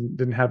finance and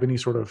didn't have any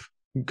sort of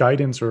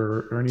guidance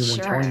or anyone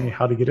telling me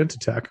how to get into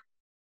tech.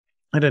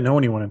 I didn't know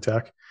anyone in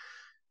tech.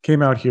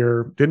 Came out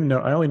here, didn't know.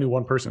 I only knew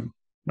one person,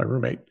 my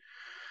roommate,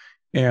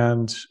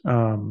 and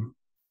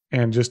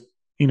just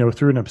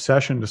through an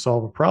obsession to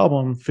solve a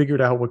problem,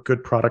 figured out what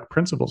good product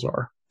principles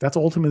are. That's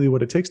ultimately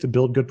what it takes to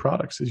build good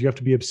products. Is you have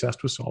to be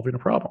obsessed with solving a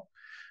problem.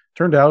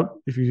 Turned out,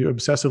 if you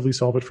obsessively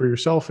solve it for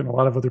yourself, and a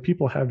lot of other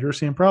people have your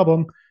same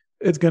problem,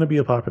 it's going to be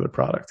a popular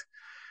product.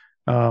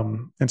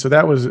 And so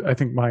that was, I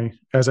think,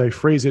 as I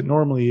phrase it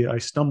normally, I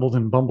stumbled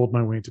and bumbled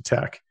my way into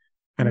tech.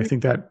 And I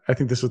think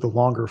this is the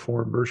longer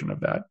form version of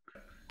that.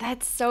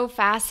 That's so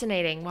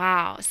fascinating.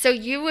 Wow. So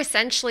you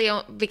essentially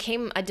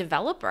became a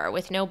developer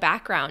with no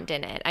background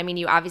in it. I mean,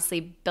 you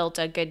obviously built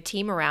a good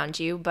team around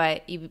you,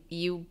 but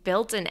you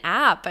built an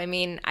app. I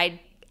mean,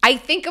 I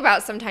think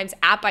about sometimes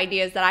app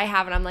ideas that I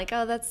have and I'm like,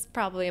 oh, that's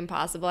probably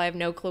impossible. I have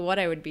no clue what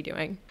I would be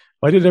doing.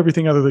 I did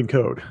everything other than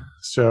code.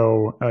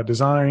 So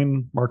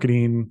design,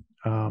 marketing,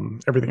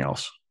 everything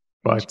else.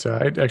 But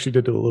I actually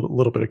did a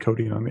little bit of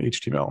coding on the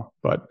HTML.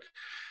 But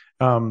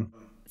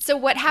so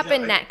what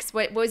happened next?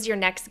 What was your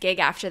next gig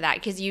after that?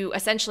 Because you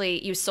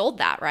sold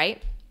that,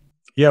 right?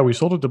 Yeah, we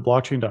sold it to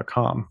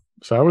blockchain.com.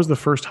 So I was the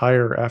first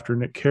hire after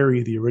Nick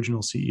Carey, the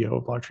original CEO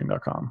of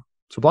blockchain.com.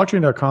 So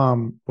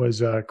blockchain.com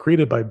was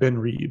created by Ben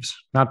Reeves,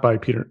 not by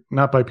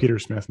Peter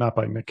Smith, not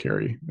by Nick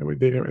Carey. They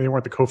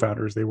weren't the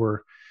co-founders.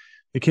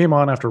 They came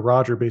on after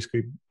Roger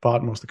basically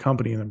bought most of the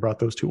company and then brought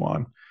those two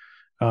on.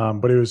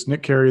 But it was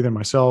Nick Carey, then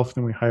myself,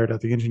 then we hired out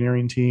the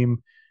engineering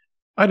team.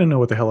 I didn't know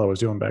what the hell I was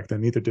doing back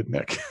then. Neither did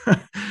Nick.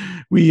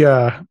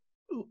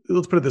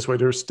 Let's put it this way.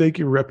 To stake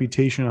your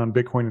reputation on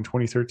Bitcoin in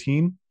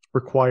 2013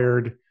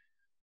 required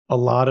a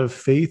lot of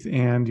faith,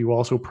 and you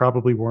also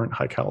probably weren't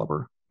high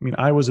caliber. I mean,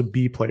 I was a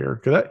B player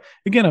because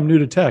again, I'm new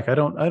to tech. I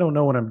don't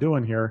know what I'm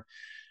doing here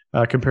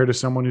compared to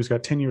someone who's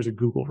got 10 years at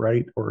Google,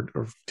 right?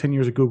 Or 10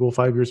 years at Google,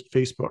 5 years at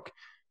Facebook.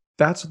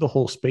 That's the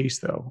whole space,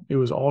 though. It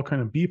was all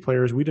kind of B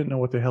players. We didn't know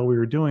what the hell we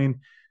were doing,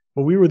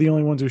 but we were the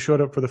only ones who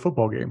showed up for the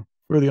football game.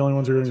 We were the only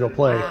ones who were going to go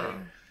play. Wow.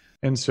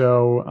 And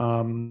so,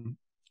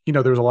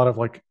 there was a lot of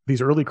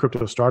these early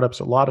crypto startups,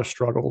 a lot of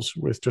struggles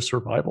with just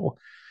survival.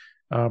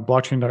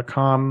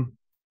 Blockchain.com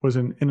was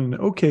in an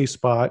okay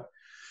spot.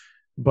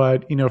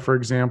 But, for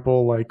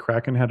example,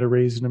 Kraken had to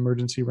raise an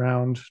emergency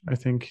round. I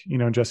think,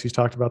 Jesse's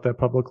talked about that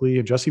publicly.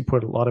 And Jesse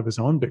put a lot of his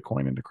own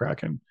Bitcoin into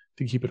Kraken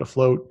to keep it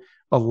afloat.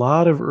 A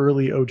lot of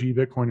early OG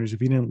Bitcoiners,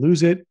 if you didn't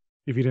lose it,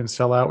 if you didn't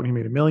sell out when you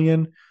made $1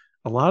 million,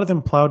 a lot of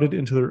them plowed it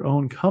into their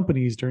own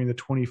companies during the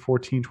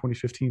 2014,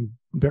 2015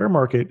 bear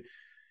market.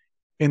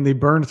 And they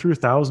burned through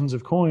thousands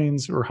of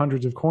coins or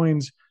hundreds of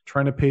coins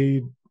trying to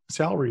pay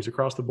salaries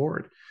across the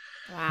board.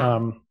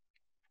 Wow.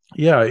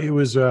 It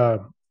was...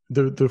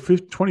 The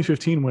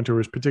 2015 winter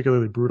was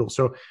particularly brutal.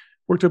 So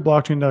worked at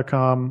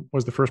blockchain.com,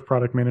 was the first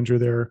product manager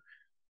there,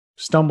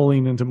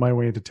 stumbling into my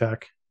way into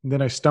tech. And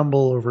then I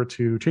stumble over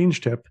to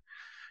ChangeTip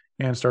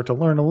and start to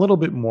learn a little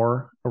bit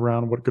more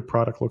around what good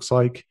product looks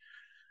like.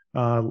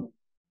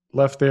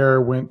 left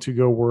there, went to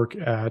go work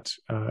at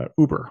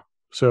Uber.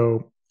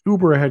 So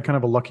Uber, I had kind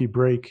of a lucky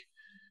break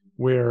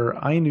where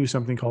I knew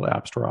something called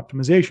App Store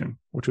optimization,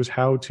 which was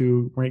how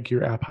to rank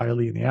your app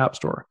highly in the App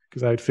Store,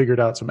 because I had figured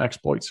out some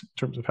exploits in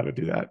terms of how to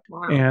do that.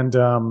 Wow. And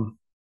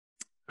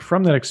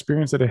from that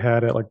experience that I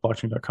had at like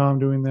blockchain.com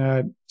doing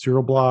that,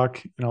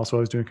 ZeroBlock, and also I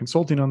was doing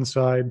consulting on the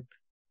side,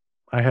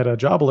 I had a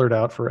job alert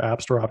out for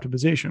App Store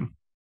optimization.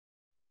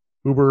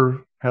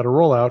 Uber had a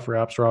rollout for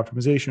App Store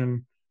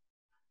optimization.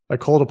 I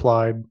cold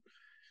applied.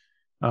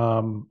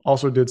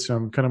 Also did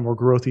some kind of more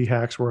growthy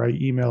hacks where I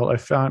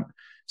looked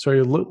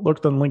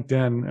on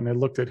LinkedIn and I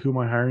looked at who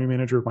my hiring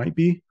manager might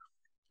be.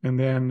 And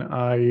then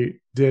I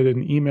did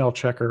an email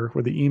checker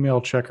where the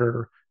email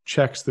checker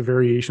checks the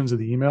variations of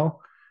the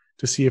email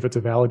to see if it's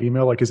a valid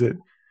email. Like, is it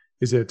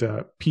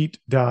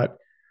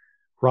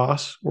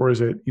Pete.Ross or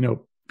is it,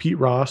 Pete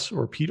Ross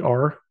or Pete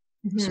R?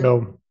 Mm-hmm.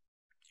 So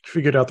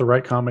figured out the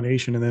right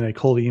combination, and then I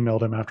cold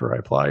emailed him after I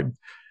applied.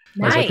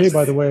 Nice. I was like, hey,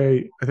 by the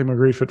way, I think I'm a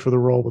great fit for the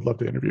role. Would love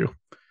to interview.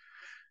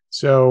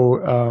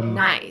 So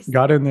nice.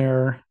 Got in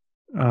there,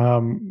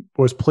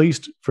 was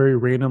placed very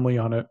randomly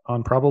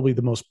on probably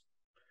the most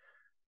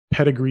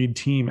pedigreed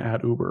team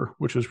at Uber,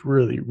 which was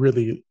really,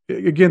 really,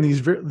 again,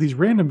 these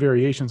random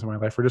variations in my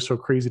life are just so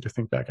crazy to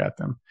think back at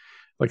them,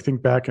 like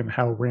think back and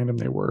how random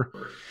they were.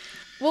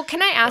 Well,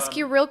 can I ask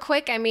you real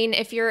quick? I mean,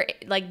 if you're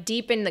like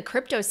deep in the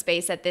crypto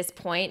space at this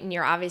point and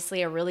you're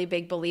obviously a really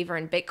big believer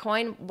in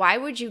Bitcoin, why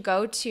would you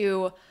go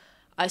to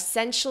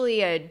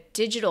essentially a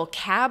digital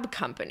cab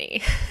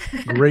company?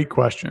 Great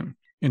question.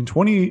 In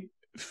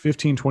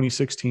 2015,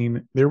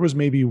 2016, there was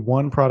maybe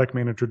one product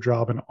manager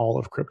job in all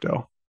of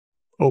crypto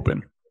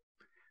open.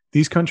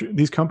 These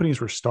companies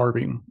were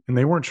starving and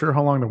they weren't sure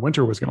how long the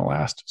winter was going to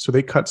last. So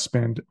they cut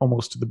spend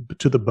almost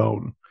to the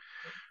bone.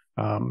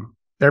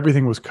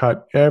 Everything was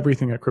cut.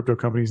 Everything at crypto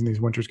companies in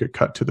these winters get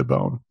cut to the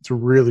bone. It's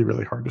really,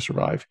 really hard to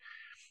survive.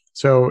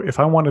 So if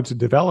I wanted to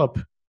develop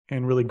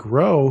and really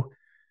grow,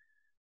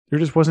 there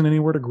just wasn't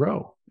anywhere to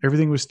grow.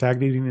 Everything was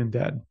stagnating and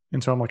dead.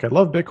 And so I'm like, I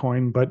love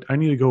Bitcoin, but I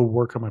need to go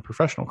work on my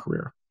professional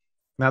career.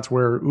 And that's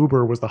where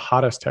Uber was the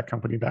hottest tech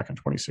company back in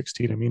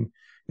 2016. I mean,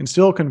 in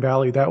Silicon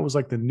Valley, that was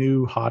like the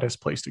new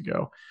hottest place to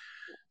go.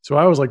 So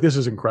I was like, this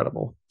is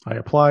incredible. I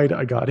applied,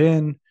 I got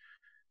in,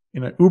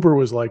 and Uber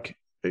was like,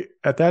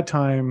 at that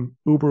time,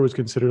 Uber was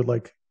considered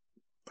like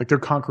they're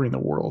conquering the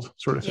world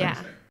sort of thing.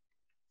 Yeah.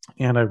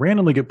 And I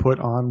randomly get put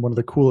on one of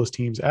the coolest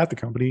teams at the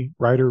company,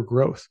 Rider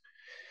Growth.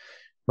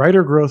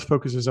 Rider Growth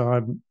focuses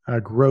on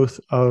growth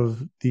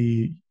of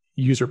the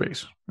user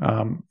base.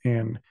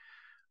 And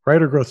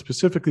Rider Growth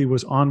specifically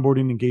was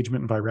onboarding,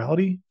 engagement, and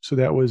virality. So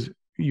that was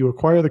you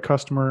acquire the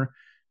customer,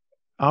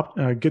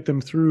 get them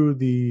through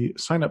the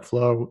sign-up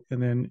flow,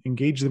 and then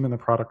engage them in the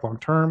product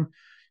long-term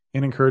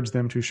and encourage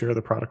them to share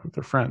the product with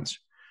their friends.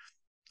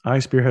 I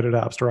spearheaded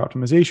App Store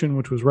optimization,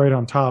 which was right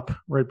on top,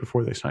 right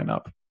before they sign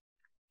up.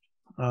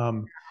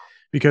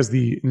 Because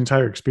the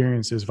entire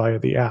experience is via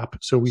the app.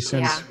 So we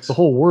sent the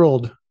whole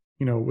world,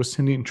 was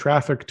sending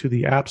traffic to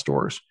the app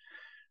stores,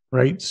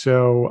 right?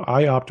 So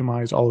I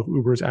optimized all of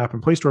Uber's app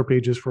and Play Store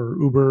pages for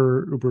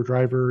Uber, Uber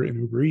Driver, and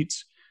Uber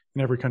Eats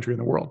in every country in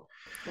the world.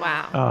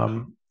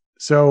 Wow.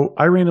 So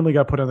I randomly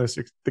got put on this,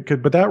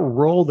 but that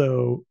role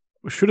though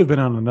should have been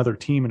on another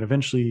team. And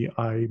eventually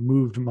I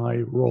moved my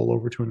role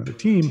over to another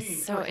team.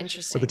 So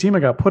interesting. But the team I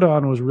got put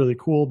on was really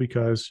cool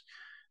because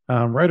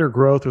Rider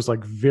Growth was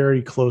like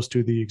very close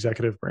to the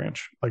executive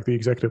branch, like the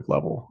executive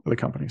level of the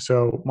company.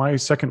 So my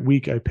second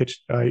week I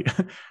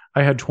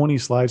had 20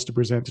 slides to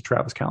present to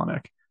Travis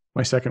Kalanick,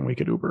 my second week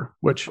at Uber,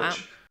 which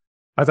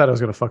I thought I was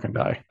going to fucking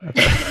die.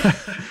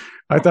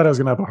 I thought I was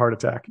going to have a heart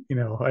attack.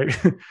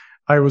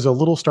 I was a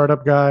little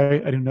startup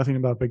guy. I knew nothing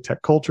about big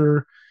tech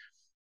culture.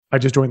 I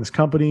just joined this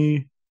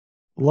company.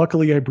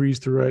 Luckily, I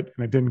breezed through it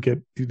and I didn't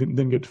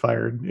get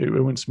fired. It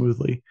went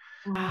smoothly.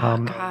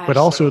 But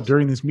also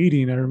during this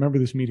meeting, I remember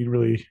this meeting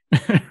really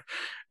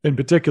in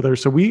particular.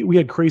 So we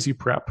had crazy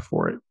prep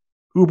for it.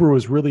 Uber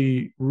was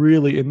really,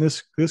 really, and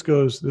this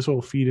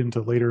will feed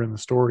into later in the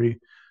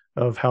story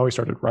of how I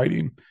started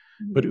writing.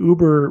 But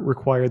Uber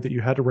required that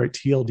you had to write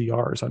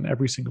TLDRs on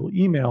every single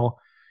email.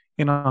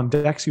 And on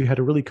decks, you had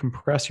to really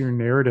compress your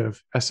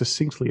narrative as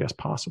succinctly as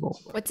possible.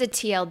 What's a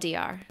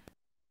TLDR?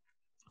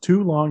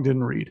 Too long,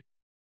 didn't read.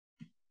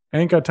 I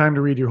ain't got time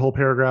to read your whole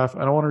paragraph.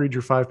 I don't want to read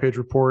your 5-page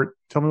report.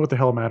 Tell me what the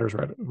hell matters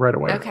right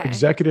away. Okay.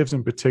 Executives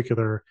in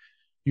particular,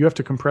 you have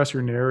to compress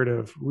your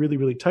narrative really,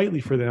 really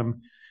tightly for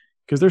them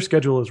because their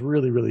schedule is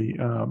really, really,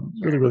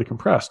 really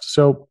compressed.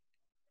 So,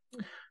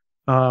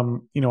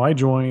 I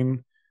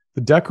joined.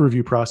 The deck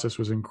review process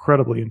was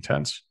incredibly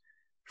intense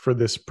for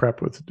this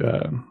prep with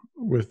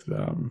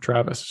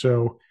Travis.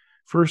 So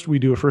first we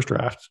do a first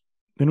draft,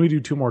 then we do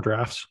 2 more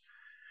drafts.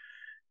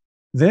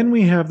 Then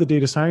we have the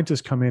data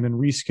scientists come in and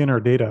reskin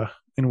our data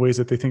in ways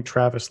that they think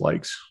Travis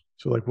likes.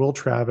 So like, will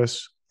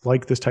Travis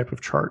like this type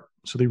of chart?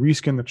 So they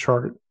reskin the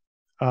chart.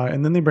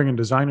 And then they bring in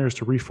designers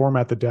to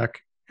reformat the deck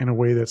in a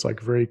way that's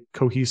like very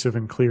cohesive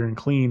and clear and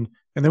clean.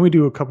 And then we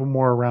do a couple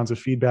more rounds of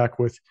feedback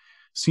with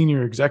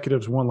senior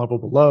executives one level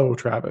below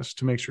Travis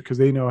to make sure, because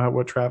they know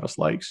what Travis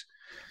likes.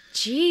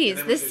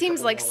 Geez, this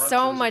seems like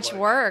so much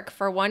work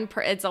for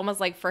it's almost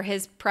like for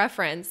his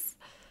preference.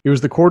 It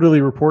was the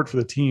quarterly report for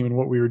the team and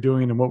what we were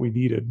doing and what we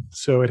needed.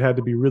 So it had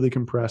to be really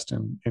compressed.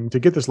 And to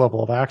get this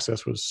level of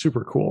access was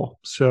super cool.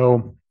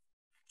 So,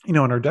 and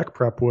our deck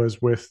prep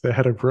was with the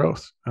head of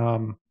growth.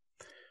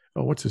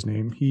 What's his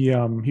name? He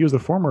was the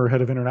former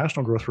head of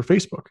international growth for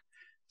Facebook.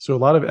 So a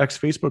lot of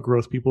ex-Facebook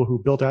growth people who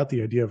built out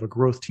the idea of a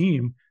growth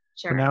team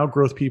are now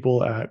growth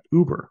people at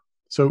Uber.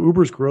 So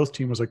Uber's growth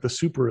team was like the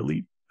super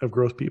elite of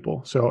growth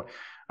people. So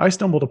I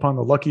stumbled upon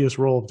the luckiest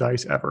roll of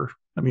dice ever.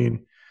 I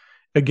mean,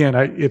 again,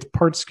 it's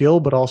part skill,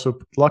 but also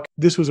luck.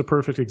 This was a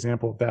perfect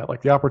example of that.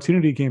 Like the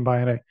opportunity came by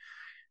and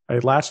I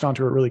latched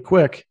onto it really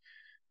quick.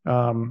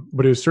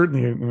 But it was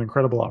certainly an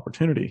incredible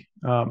opportunity.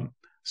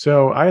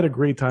 So I had a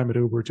great time at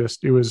Uber.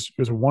 It was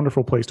a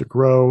wonderful place to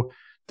grow,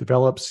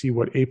 develop, see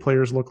what A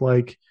players look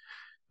like.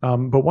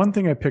 But one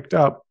thing I picked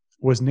up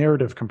was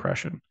narrative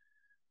compression.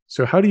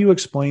 So how do you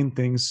explain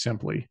things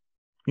simply?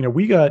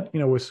 We got,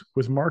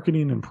 with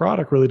marketing and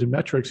product related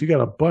metrics, you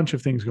got a bunch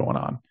of things going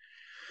on.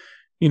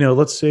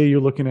 Let's say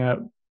you're looking at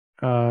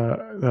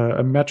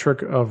a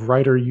metric of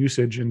rider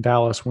usage in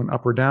Dallas went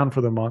up or down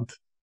for the month.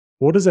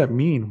 What does that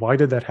mean? Why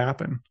did that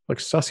happen? Like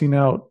sussing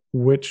out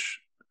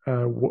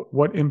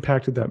what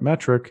impacted that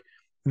metric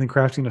and then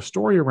crafting a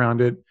story around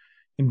it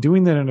and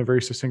doing that in a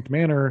very succinct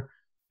manner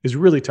is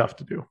really tough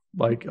to do.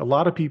 Like a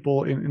lot of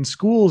people in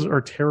schools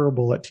are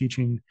terrible at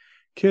teaching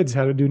kids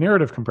how to do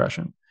narrative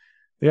compression.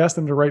 They ask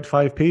them to write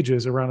 5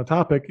 pages around a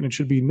topic and it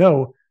should be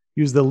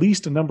use the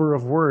least number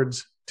of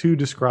words to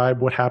describe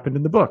what happened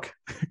in the book,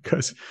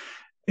 because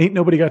ain't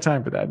nobody got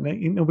time for that. And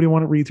ain't nobody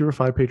want to read through a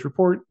 5-page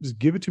report. Just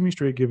give it to me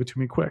straight, give it to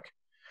me quick.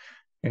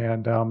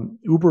 And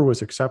Uber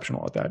was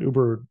exceptional at that.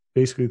 Uber,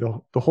 basically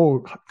the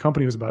whole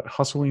company was about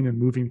hustling and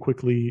moving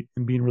quickly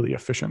and being really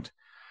efficient.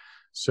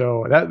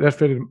 So that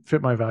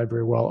fit my vibe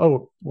very well.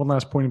 Oh, one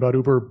last point about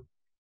Uber.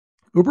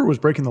 Uber was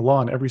breaking the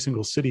law in every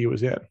single city it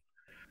was in.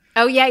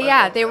 Oh,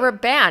 yeah. They were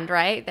banned,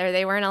 right?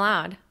 They weren't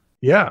allowed.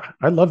 Yeah,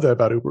 I love that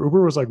about Uber.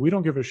 Uber was like, we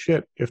don't give a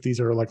shit if these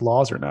are like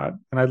laws or not.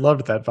 And I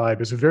loved that vibe.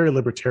 It's a very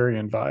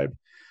libertarian vibe.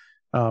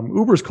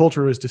 Uber's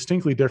culture is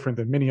distinctly different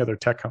than many other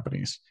tech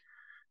companies.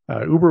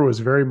 Uber was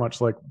very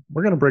much like,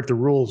 we're going to break the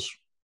rules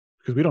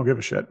because we don't give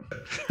a shit.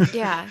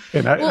 Yeah.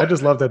 And I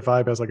just love that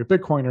vibe as like a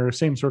Bitcoiner,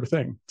 same sort of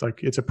thing. It's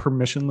like, it's a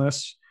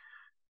permissionless,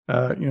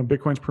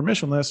 Bitcoin's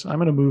permissionless. I'm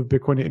going to move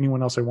Bitcoin to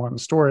anyone else I want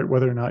and store it,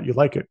 whether or not you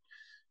like it.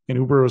 And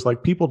Uber was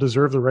like, people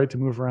deserve the right to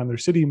move around their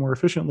city more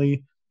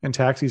efficiently, and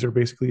taxis are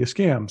basically a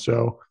scam.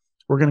 So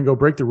we're going to go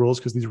break the rules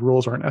because these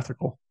rules aren't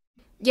ethical.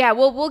 Yeah,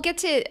 well, we'll get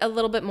to a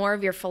little bit more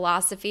of your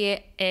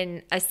philosophy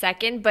in a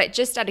second, but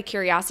just out of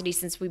curiosity,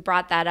 since we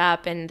brought that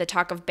up and the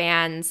talk of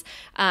bans,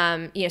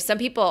 some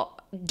people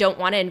don't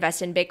want to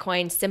invest in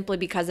Bitcoin simply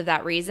because of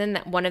that reason.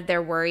 That one of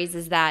their worries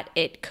is that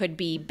it could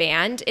be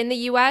banned in the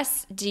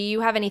US. Do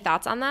you have any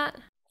thoughts on that?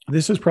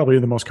 This is probably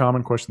the most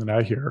common question that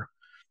I hear.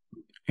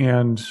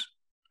 And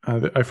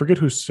I forget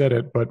who said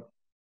it, but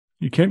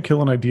you can't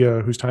kill an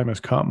idea whose time has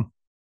come.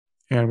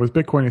 And with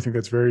Bitcoin, I think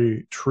that's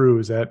very true,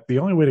 is that the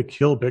only way to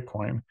kill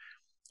Bitcoin,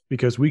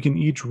 because we can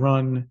each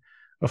run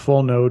a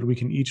full node, we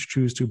can each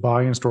choose to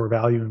buy and store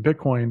value in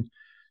Bitcoin.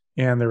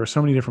 And there are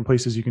so many different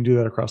places you can do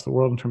that across the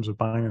world in terms of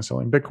buying and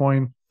selling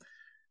Bitcoin.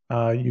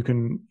 You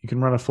can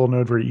run a full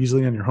node very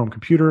easily on your home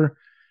computer.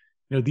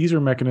 These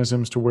are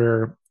mechanisms to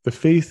where the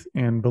faith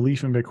and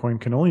belief in Bitcoin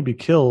can only be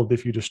killed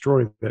if you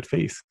destroy that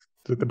faith,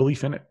 the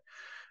belief in it.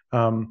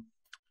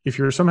 If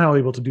you're somehow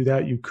able to do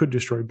that, you could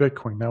destroy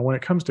Bitcoin. Now, when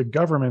it comes to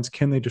governments,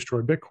 can they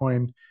destroy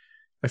Bitcoin?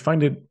 I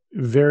find it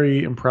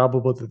very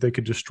improbable that they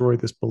could destroy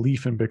this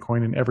belief in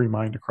Bitcoin in every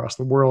mind across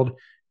the world,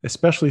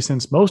 especially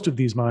since most of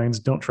these minds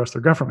don't trust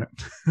their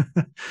government.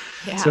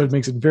 Yeah. So it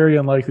makes it very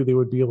unlikely they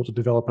would be able to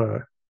develop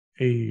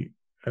a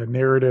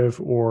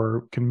narrative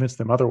or convince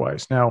them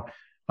otherwise. Now,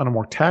 on a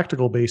more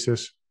tactical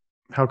basis,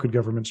 how could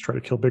governments try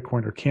to kill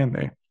Bitcoin, or can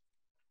they?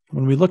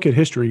 When we look at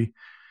history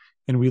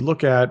and we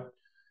look at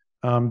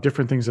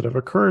different things that have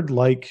occurred,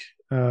 like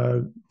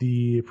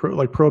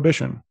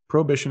prohibition.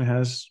 Prohibition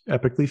has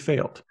epically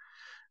failed,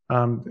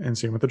 and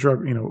same with the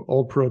drug.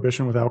 Old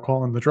prohibition with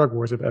alcohol and the drug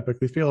wars have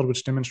epically failed,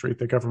 which demonstrate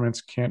that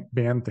governments can't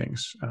ban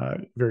things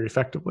very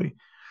effectively.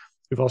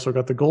 We've also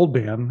got the gold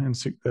ban in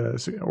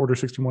Order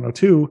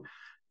 6102,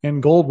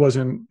 and gold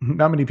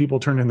not many people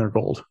turned in their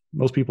gold.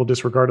 Most people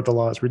disregarded the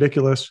law as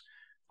ridiculous.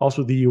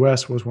 Also, the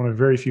U.S. was one of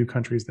very few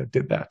countries that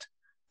did that.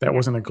 That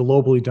wasn't a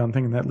globally done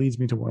thing, and that leads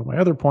me to one of my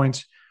other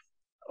points.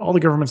 All the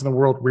governments in the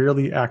world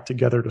rarely act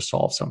together to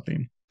solve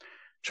something.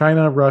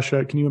 China,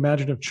 Russia, can you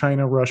imagine if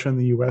China, Russia, and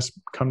the US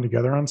come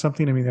together on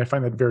something? I mean, I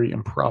find that very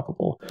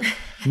improbable.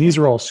 And these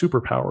are all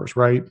superpowers,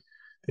 right?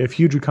 They have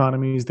huge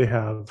economies. They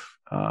have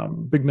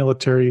big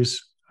militaries.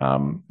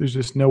 There's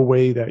just no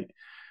way that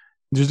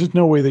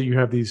you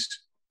have these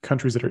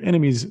countries that are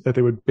enemies that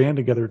they would band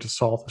together to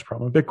solve this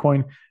problem of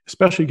Bitcoin,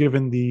 especially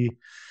given the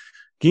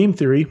game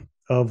theory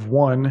of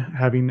one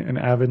having an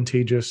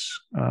advantageous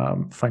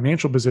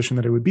financial position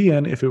that it would be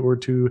in if it were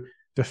to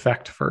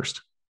defect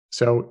first.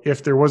 So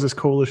if there was this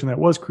coalition that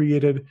was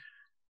created,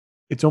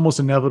 it's almost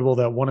inevitable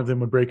that one of them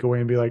would break away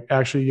and be like,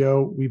 actually,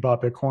 yo, we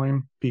bought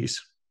Bitcoin,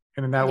 peace.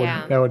 And then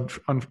that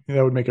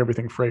would make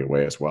everything fray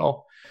away as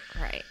well.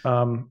 Right.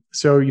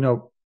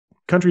 So,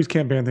 countries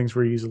can't ban things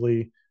very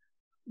easily.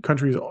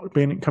 Countries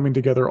coming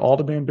together all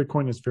to ban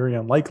Bitcoin is very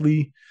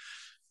unlikely.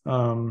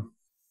 I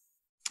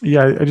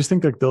just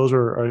think that those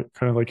are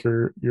kind of like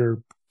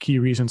your key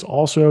reasons.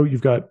 Also,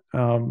 you've got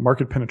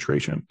market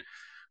penetration.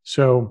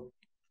 So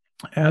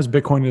as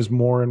Bitcoin is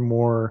more and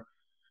more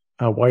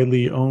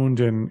widely owned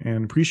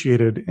and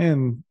appreciated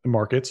in the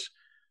markets,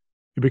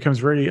 it becomes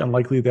very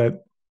unlikely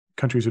that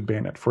countries would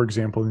ban it. For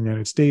example, in the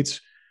United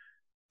States,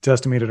 it's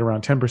estimated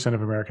around 10%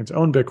 of Americans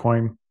own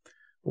Bitcoin.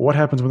 What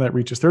happens when that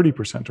reaches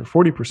 30% or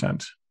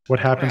 40%? What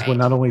happens when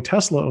not only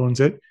Tesla owns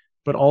it,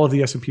 but all of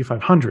the S&P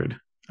 500?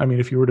 I mean,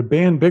 if you were to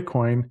ban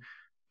Bitcoin,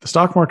 the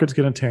stock market's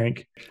going to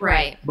tank.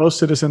 Right. Most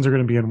citizens are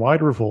going to be in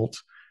wide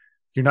revolt.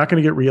 You're not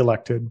going to get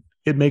reelected.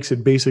 It makes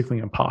it basically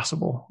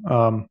impossible.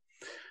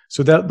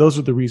 So those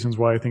are the reasons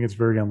why I think it's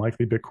very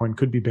unlikely Bitcoin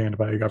could be banned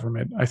by a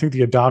government. I think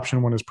the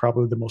adoption one is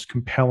probably the most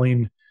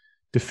compelling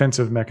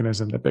defensive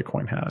mechanism that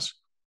Bitcoin has.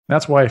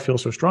 That's why I feel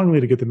so strongly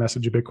to get the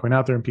message of Bitcoin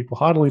out there and people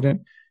hodling it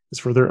is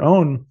for their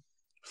own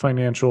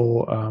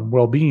financial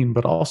well-being,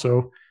 but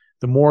also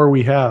the more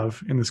we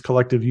have in this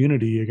collective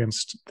unity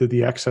against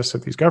the excess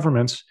of these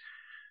governments,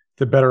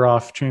 the better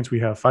off chance we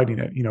have fighting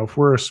it. If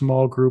we're a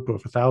small group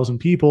of 1,000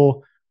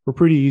 people, we're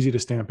pretty easy to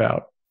stamp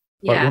out.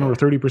 But when we're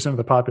 30% of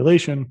the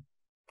population,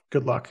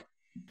 good luck.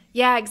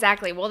 Yeah,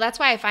 exactly. Well, that's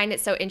why I find it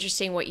so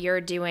interesting what you're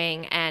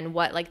doing and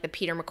what like the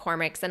Peter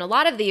McCormicks and a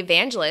lot of the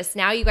evangelists.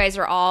 Now you guys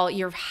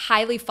you're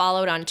highly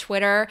followed on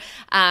Twitter,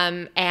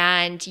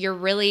 and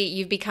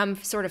you've become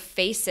sort of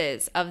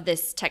faces of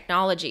this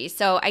technology.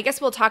 So I guess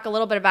we'll talk a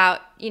little bit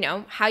about,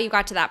 how you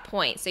got to that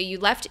point. So you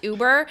left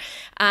Uber.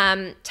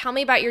 Tell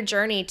me about your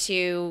journey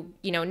to,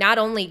 not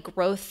only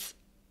growth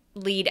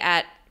lead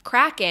at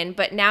Kraken,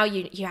 but now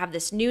you have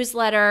this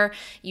newsletter.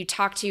 You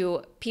talk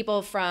to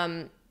people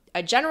from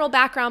a general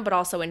background, but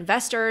also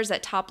investors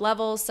at top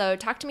levels. So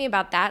talk to me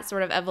about that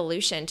sort of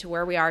evolution to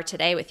where we are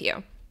today with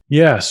you.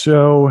 Yeah.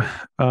 So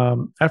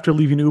after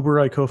leaving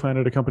Uber, I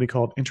co-founded a company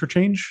called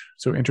Interchange.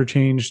 So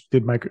Interchange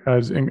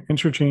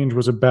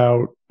was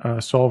about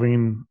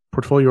solving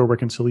portfolio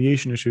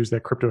reconciliation issues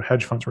that crypto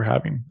hedge funds were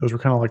having. Those were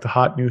kind of like the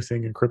hot new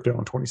thing in crypto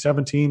in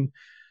 2017.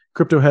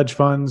 Crypto hedge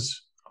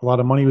funds, a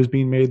lot of money was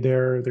being made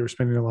there. They were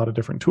spending a lot of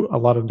different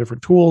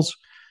tools.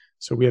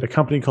 So we had a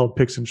company called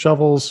Picks and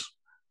Shovels,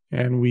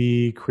 and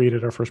we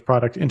created our first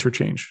product,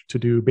 Interchange, to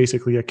do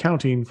basically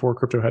accounting for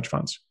crypto hedge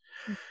funds.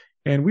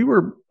 And we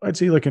were, I'd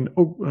say, like an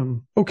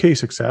okay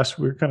success.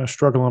 We were kind of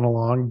struggling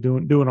along,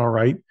 doing all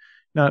right,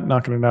 not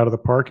knocking it out of the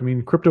park. I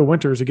mean, crypto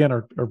winters, again,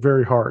 are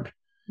very hard.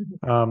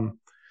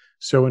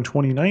 So in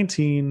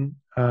 2019,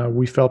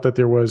 we felt that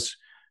there was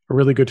a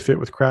really good fit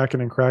with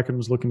Kraken, and Kraken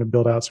was looking to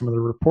build out some of the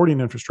reporting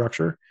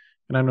infrastructure.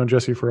 And I've known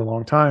Jesse for a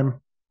long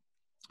time.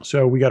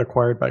 So we got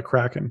acquired by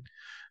Kraken.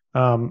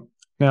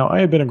 Now,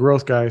 I had been a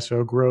growth guy,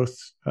 so growth,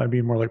 I'd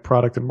be more like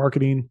product and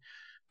marketing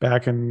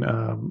back in,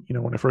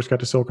 when I first got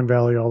to Silicon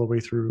Valley all the way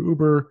through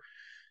Uber.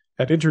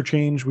 At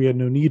Interchange, we had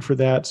no need for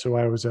that. So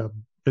I was a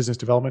business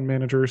development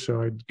manager.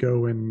 So I'd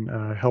go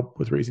and help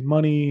with raising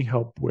money,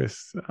 help with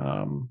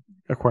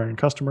acquiring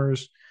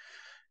customers.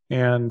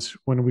 And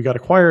when we got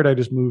acquired, I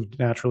just moved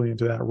naturally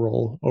into that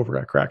role over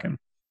at Kraken.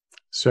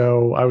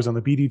 So I was on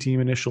the BD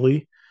team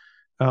initially.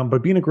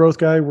 But being a growth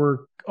guy, we're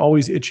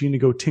always itching to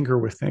go tinker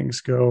with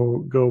things,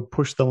 go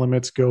push the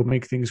limits, go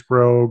make things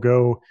grow,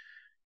 go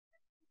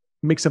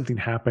make something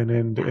happen.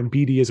 And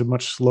BD is a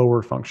much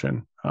slower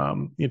function.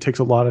 It takes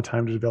a lot of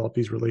time to develop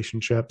these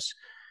relationships,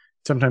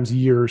 sometimes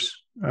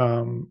years.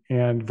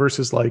 And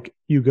versus like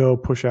you go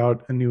push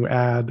out a new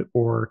ad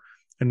or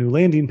a new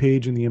landing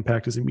page and the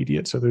impact is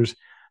immediate. So there's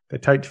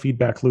that tight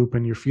feedback loop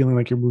and you're feeling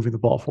like you're moving the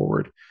ball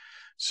forward.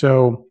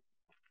 So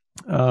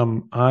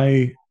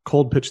I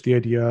cold pitched the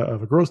idea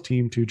of a growth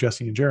team to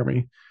Jesse and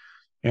Jeremy,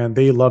 and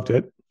they loved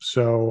it.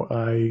 So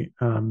I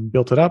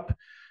built it up,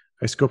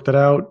 I scoped it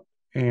out,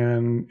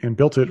 and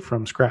built it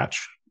from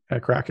scratch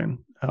at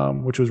Kraken,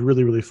 which was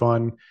really, really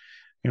fun.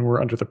 And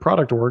we're under the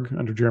product org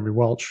under Jeremy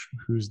Welch,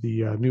 who's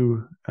the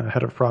new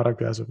head of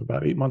product as of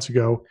about 8 months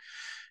ago.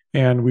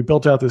 And we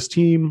built out this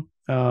team.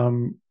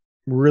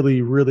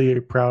 Really, really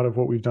proud of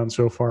what we've done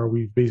so far.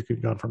 We've basically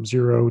gone from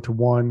 0 to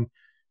 1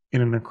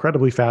 in an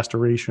incredibly fast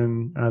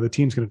duration. The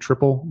team's going to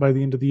triple by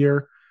the end of the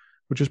year,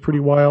 which is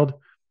pretty wild.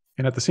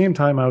 And at the same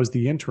time, I was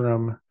the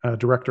interim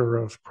director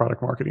of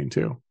product marketing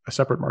too, a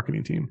separate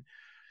marketing team.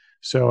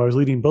 So I was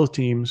leading both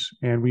teams,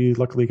 and we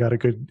luckily got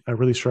a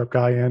really sharp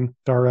guy in,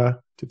 Dara,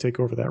 to take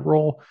over that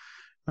role.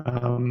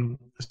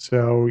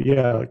 So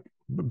yeah,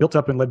 built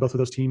up and led both of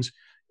those teams.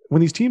 When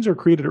these teams are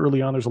created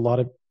early on, there's a lot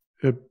of,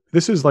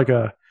 this is like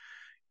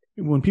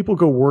when people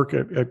go work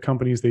at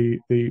companies,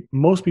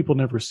 most people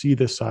never see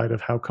this side of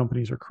how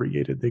companies are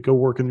created. They go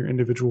work in their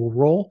individual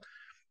role,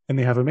 and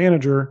they have a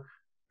manager,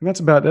 and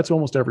that's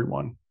almost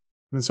everyone. And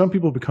then some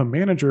people become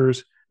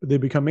managers, but they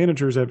become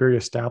managers at very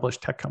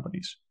established tech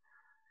companies.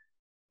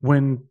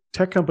 When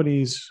tech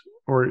companies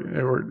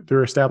or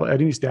they're established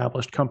at any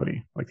established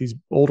company, like these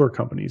older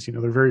companies,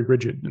 they're very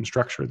rigid in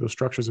structure. Those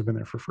structures have been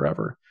there for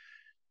forever.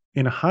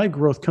 In high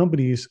growth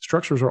companies,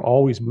 structures are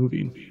always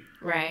moving.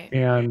 Right.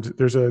 And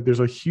there's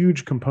a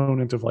huge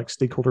component of like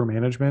stakeholder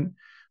management.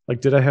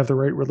 Like, did I have the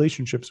right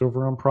relationships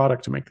over on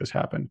product to make this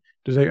happen?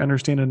 Did I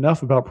understand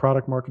enough about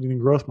product marketing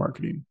and growth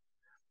marketing?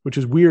 Which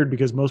is weird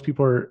because most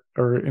people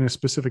are in a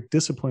specific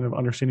discipline of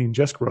understanding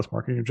just growth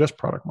marketing or just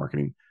product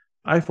marketing.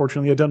 I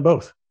fortunately had done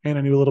both, and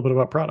I knew a little bit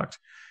about product.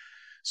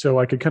 So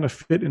I could kind of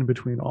fit in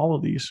between all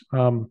of these.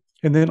 And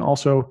then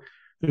also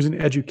there's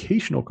an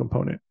educational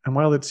component. And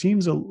while it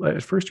seems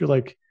at first you're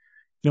like,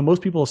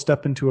 most people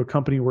step into a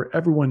company where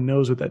everyone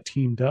knows what that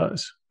team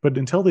does. But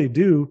until they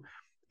do,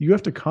 you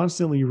have to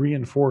constantly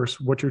reinforce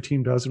what your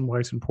team does and why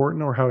it's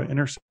important or how it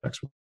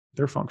intersects with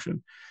their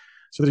function.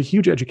 So there's a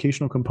huge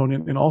educational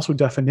component and also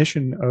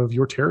definition of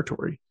your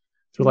territory.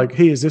 So like,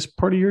 hey, is this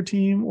part of your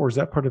team or is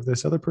that part of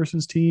this other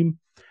person's team?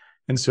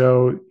 And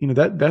so,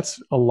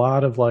 that's a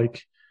lot of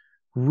like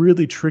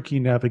really tricky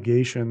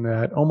navigation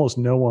that almost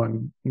no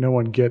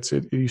one gets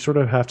it. You sort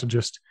of have to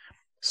just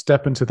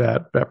step into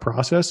that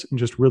process and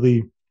just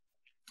really,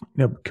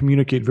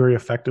 communicate very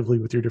effectively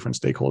with your different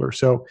stakeholders.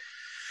 So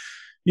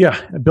yeah,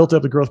 I built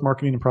up the growth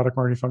marketing and product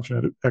marketing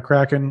function at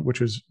Kraken, which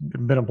has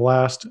been a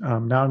blast.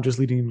 Now I'm just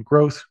leading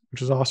growth,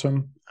 which is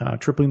awesome,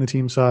 tripling the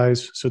team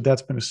size. So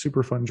that's been a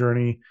super fun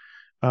journey.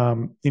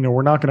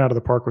 We're knocking out of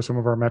the park with some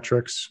of our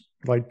metrics.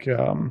 Like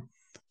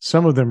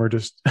some of them are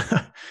just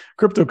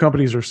crypto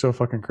companies are so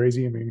fucking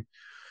crazy. I mean,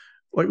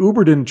 like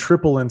Uber didn't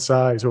triple in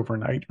size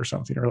overnight or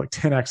something, or like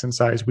 10x in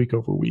size week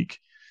over week.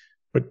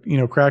 But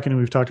Kraken, and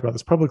we've talked about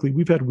this publicly,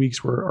 we've had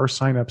weeks where our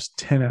signups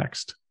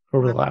 10x'd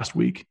over the last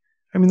week.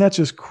 I mean, that's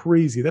just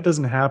crazy. That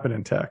doesn't happen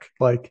in tech.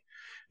 Like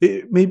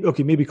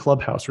maybe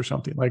Clubhouse or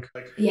something like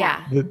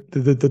yeah.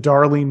 The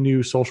darling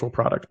new social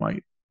product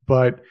might,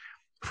 but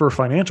for a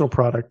financial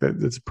product,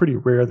 it's pretty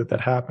rare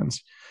that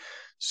happens.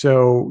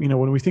 So,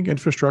 when we think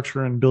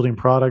infrastructure and building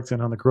product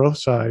and on the growth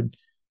side,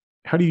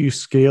 how do you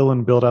scale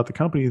and build out the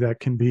company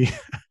that can be,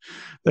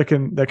 that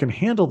can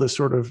handle this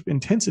sort of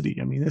intensity?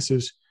 I mean, this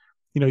is,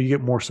 you get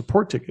more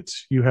support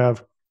tickets, you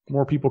have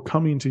more people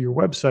coming to your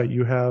website,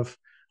 you have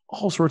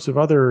all sorts of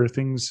other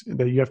things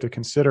that you have to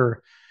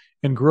consider.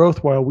 And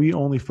growth, while we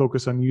only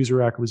focus on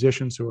user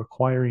acquisition, so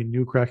acquiring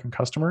new Kraken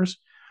customers,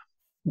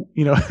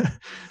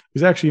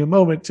 there's actually a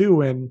moment too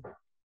when,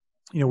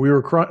 we were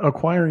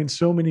acquiring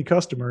so many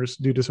customers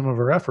due to some of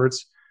our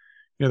efforts,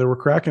 that where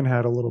Kraken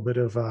had a little bit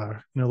of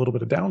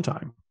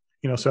downtime,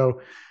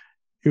 so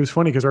it was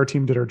funny because our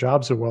team did our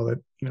job so well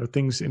that,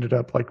 things ended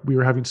up like we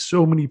were having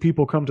so many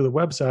people come to the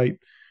website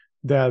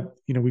that,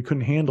 we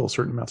couldn't handle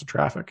certain amounts of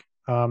traffic.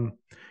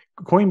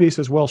 Coinbase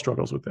as well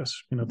struggles with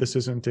this. This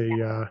isn't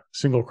a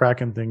single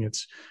Kraken thing.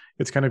 It's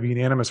kind of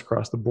unanimous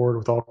across the board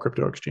with all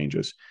crypto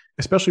exchanges,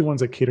 especially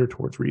ones that cater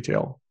towards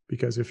retail.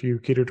 Because if you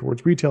cater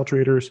towards retail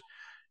traders,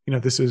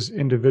 this is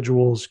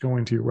individuals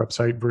going to your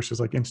website versus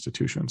like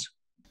institutions.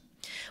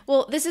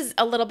 Well, this is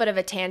a little bit of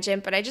a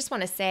tangent, but I just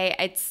want to say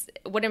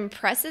what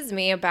impresses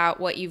me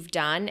about what you've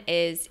done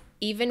is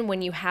even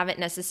when you haven't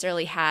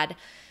necessarily had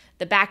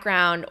the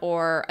background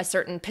or a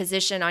certain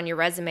position on your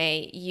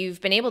resume,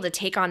 you've been able to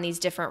take on these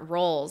different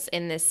roles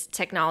in this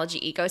technology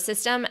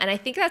ecosystem. And I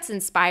think that's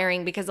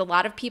inspiring because a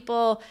lot of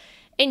people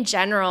in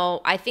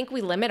general, I think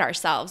we limit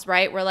ourselves,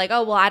 right? We're like,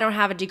 oh, well, I don't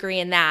have a degree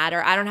in that,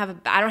 or I don't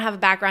have a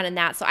background in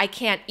that, so I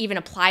can't even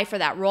apply for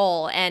that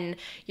role. And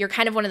you're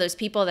kind of one of those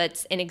people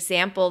that's an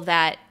example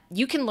that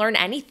you can learn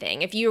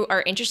anything. If you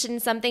are interested in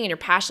something and you're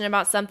passionate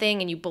about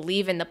something and you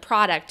believe in the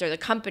product or the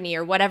company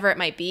or whatever it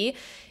might be,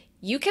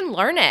 you can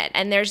learn it.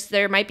 And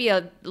there might be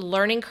a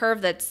learning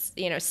curve that's,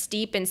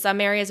 steep in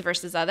some areas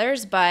versus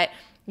others, but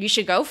you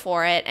should go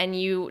for it. And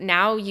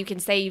now you can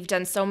say you've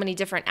done so many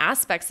different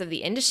aspects of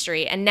the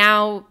industry. And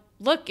now,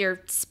 look,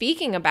 you're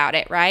speaking about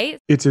it, right?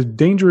 It's a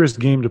dangerous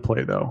game to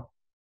play, though,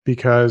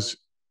 because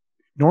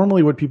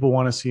normally what people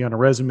want to see on a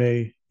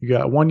resume, you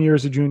got 1 year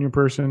as a junior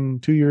person,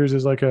 2 years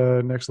as like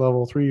a next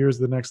level, 3 years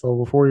the next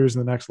level, 4 years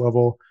in the next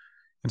level.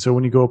 And so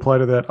when you go apply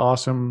to that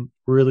awesome,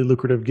 really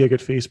lucrative gig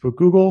at Facebook,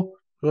 Google,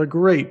 they're like,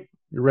 great,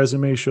 your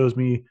resume shows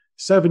me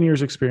 7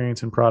 years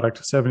experience in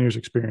product, 7 years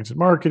experience in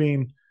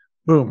marketing.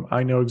 Boom,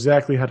 I know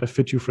exactly how to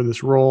fit you for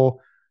this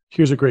role.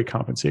 Here's a great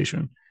compensation.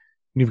 And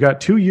you've got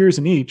 2 years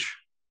in each.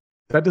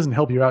 That doesn't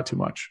help you out too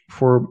much.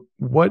 For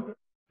what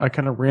I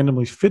kind of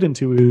randomly fit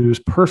into, it was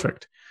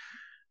perfect.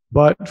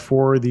 But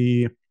for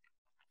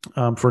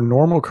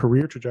normal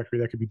career trajectory,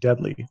 that could be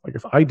deadly. Like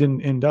if I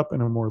didn't end up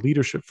in a more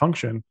leadership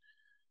function,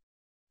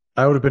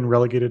 I would have been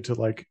relegated to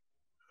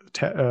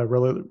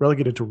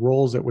relegated to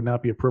roles that would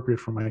not be appropriate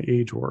for my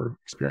age or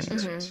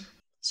experience. Mm-hmm.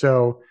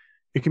 So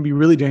it can be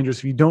really dangerous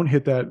if you don't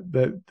hit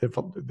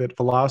that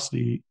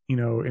velocity,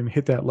 and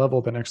hit that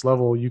level, the next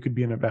level, you could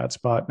be in a bad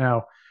spot.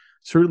 Now,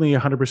 certainly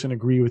 100%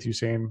 agree with you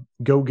saying,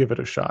 go give it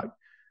a shot.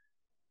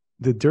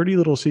 the dirty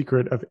little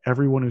secret of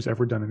everyone who's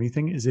ever done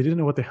anything is they didn't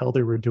know what the hell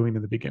they were doing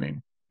in the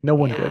beginning. No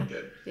one did.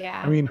 I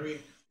Yeah. mean,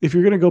 if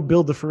you're going to go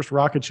build the first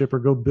rocket ship or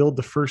go build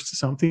the first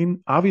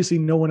something, obviously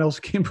no one else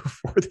came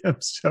before them.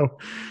 So,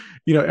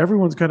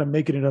 everyone's kind of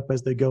making it up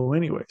as they go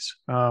anyways.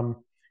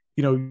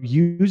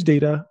 Use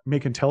data,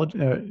 make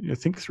intelligent,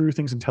 think through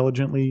things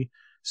intelligently,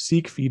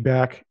 seek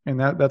feedback. And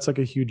that's like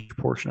a huge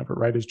portion of it,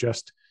 right? Is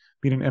just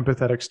being an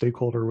empathetic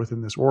stakeholder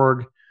within this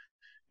org,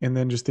 and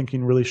then just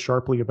thinking really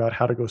sharply about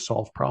how to go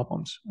solve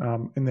problems.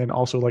 And then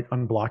also like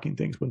unblocking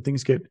things when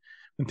things get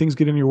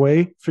in your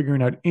way,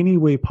 figuring out any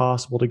way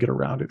possible to get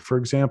around it. For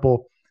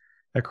example,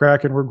 at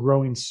Kraken, we're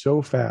growing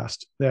so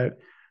fast that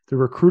the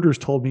recruiters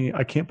told me,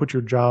 I can't put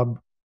your job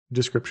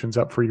descriptions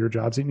up for your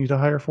jobs that you need to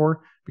hire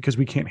for because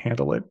we can't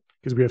handle it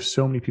because we have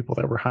so many people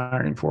that we're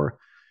hiring for.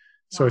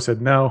 So I said,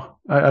 no,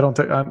 I don't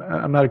think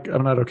I'm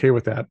not okay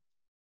with that.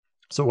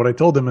 So what I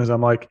told them is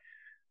I'm like,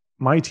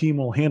 my team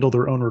will handle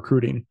their own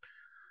recruiting.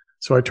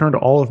 So I turned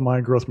all of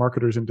my growth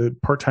marketers into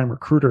part-time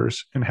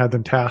recruiters and had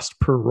them tasked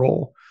per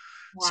role.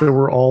 Wow. So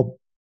we're all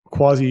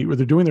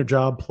they're doing their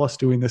job plus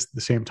doing this at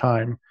the same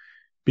time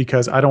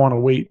because I don't want to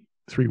wait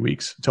 3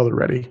 weeks until they're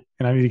ready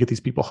and I need to get these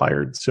people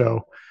hired.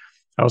 So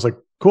I was like,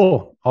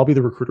 cool, I'll be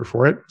the recruiter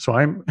for it.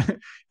 So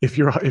if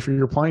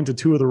you're applying to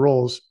 2 of the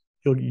roles,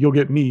 you'll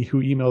get me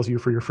who emails you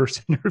for your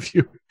first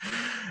interview.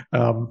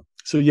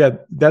 So yeah,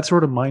 that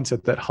sort of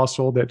mindset, that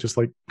hustle, that just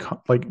like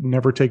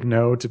never take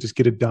no, to just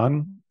get it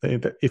done.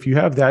 If you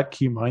have that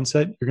key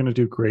mindset, you're going to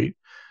do great.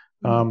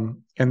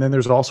 And then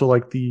there's also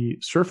like the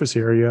surface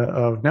area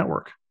of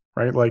network,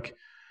 right? Like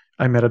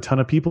I met a ton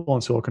of people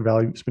in Silicon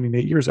Valley spending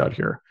 8 years out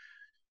here,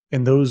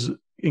 and those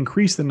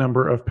increase the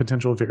number of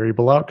potential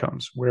variable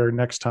outcomes where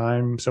next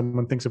time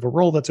someone thinks of a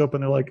role that's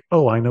open, they're like,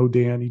 oh, I know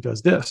Dan, he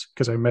does this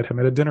because I met him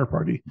at a dinner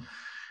party.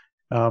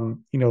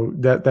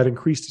 That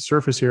increased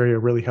surface area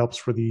really helps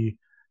for the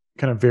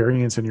kind of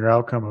variance in your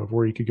outcome of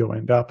where you could go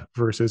end up,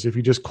 versus if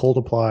you just cold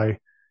apply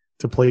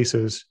to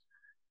places,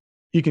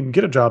 you can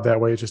get a job that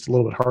way. It's just a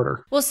little bit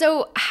harder. Well,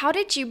 so how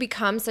did you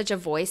become such a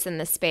voice in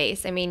this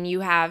space? I mean,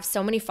 you have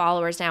so many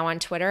followers now on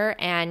Twitter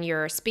and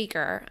you're a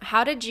speaker.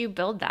 How did you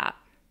build that?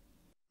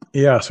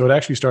 Yeah. So it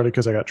actually started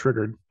because I got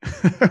triggered.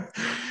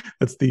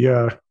 That's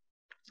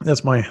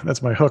my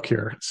hook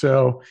here.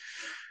 So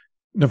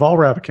Naval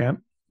Ravikant,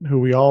 who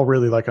we all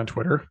really like on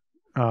Twitter.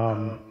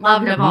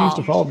 Love Naval. He used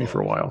to follow me for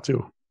a while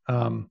too.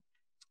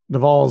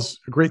 Naval's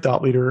a great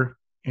thought leader,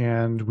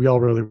 and we all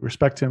really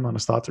respect him on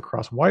his thoughts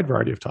across a wide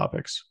variety of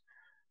topics.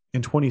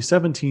 In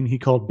 2017, he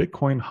called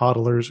Bitcoin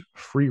hodlers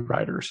free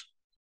riders.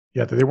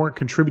 Yeah, that they weren't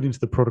contributing to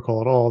the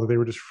protocol at all, that they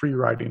were just free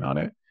riding on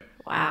it.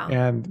 Wow.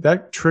 And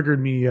that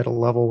triggered me at a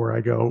level where I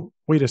go,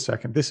 wait a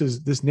second,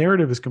 this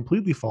narrative is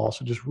completely false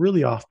and just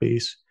really off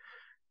base.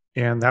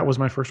 And that was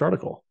my first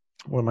article.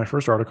 Well, my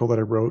first article that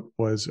I wrote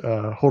was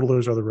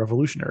hodlers are the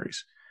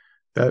revolutionaries.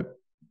 That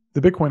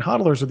the Bitcoin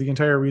hodlers are the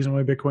entire reason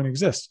why Bitcoin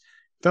exists.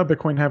 Without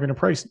Bitcoin having a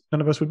price,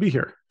 none of us would be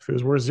here. If it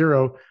was worth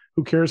zero,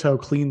 who cares how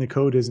clean the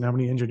code is and how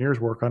many engineers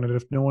work on it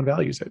if no one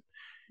values it?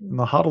 And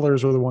the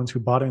hodlers are the ones who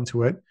bought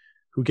into it,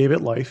 who gave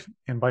it life.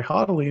 And by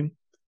hodling,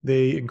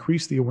 they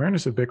increase the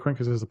awareness of Bitcoin,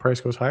 because as the price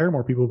goes higher,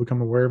 more people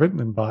become aware of it and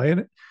then buy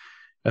it.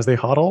 As they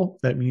hodl,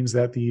 that means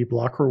that the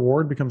block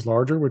reward becomes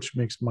larger, which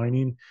makes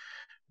mining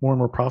more and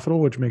more profitable,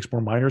 which makes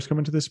more miners come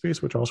into this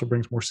space, which also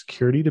brings more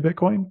security to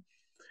Bitcoin.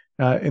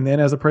 And then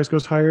as the price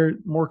goes higher,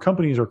 more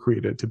companies are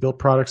created to build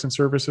products and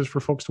services for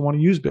folks to want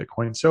to use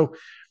Bitcoin. So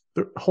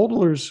the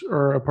hodlers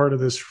are a part of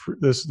this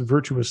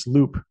virtuous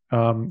loop.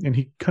 And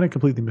he kind of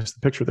completely missed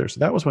the picture there.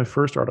 So that was my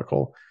first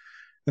article.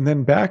 And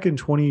then back in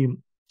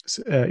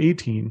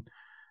 2018,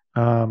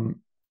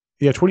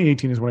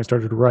 2018 is when I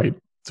started to write.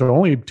 So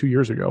only 3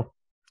 years ago.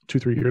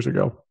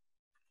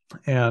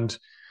 And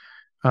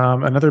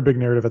another big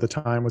narrative at the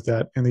time was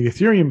that, and the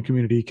Ethereum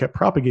community kept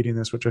propagating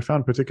this, which I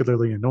found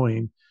particularly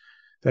annoying,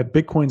 that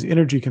Bitcoin's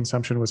energy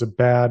consumption was a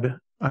bad,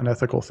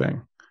 unethical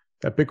thing,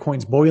 that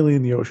Bitcoin's boiling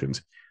in the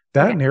oceans.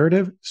 That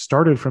narrative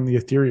started from the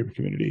Ethereum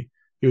community.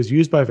 It was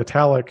used by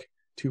Vitalik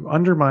to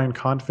undermine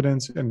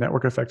confidence and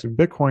network effects in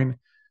Bitcoin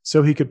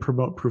so he could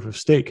promote proof of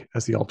stake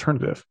as the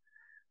alternative.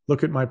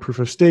 Look at my proof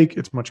of stake.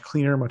 It's much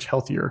cleaner, much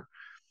healthier.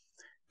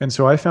 And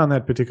so I found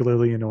that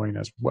particularly annoying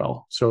as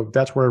well. So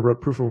that's where I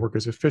wrote Proof of Work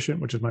is Efficient,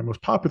 which is my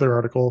most popular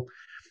article.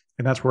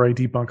 And that's where I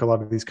debunk a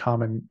lot of these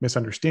common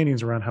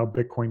misunderstandings around how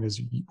Bitcoin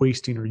is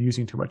wasting or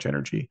using too much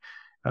energy.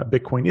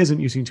 Bitcoin isn't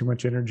using too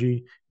much energy.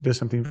 It does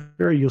something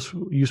very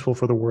useful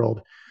for the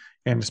world.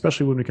 And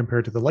especially when we compare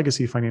it to the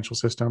legacy financial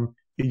system,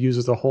 it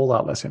uses a whole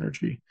lot less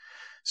energy.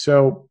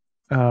 So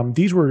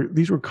these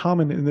were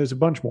common, and there's a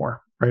bunch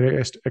more,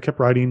 right? I kept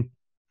writing,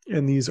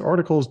 and these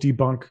articles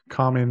debunk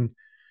common,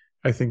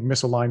 I think,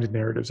 misaligned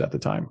narratives at the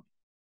time.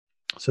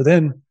 So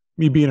then,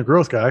 me being a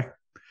growth guy,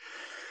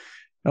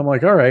 I'm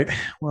like, all right,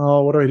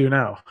 well, what do I do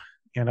now?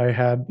 And I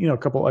had, I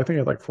think I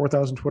had like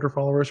 4,000 Twitter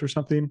followers or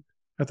something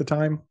at the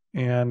time.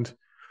 And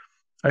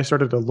I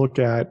started to look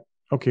at,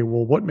 okay,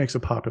 well, what makes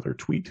a popular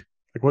tweet?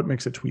 Like, what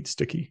makes a tweet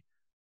sticky?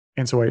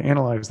 And so I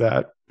analyzed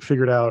that,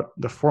 figured out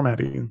the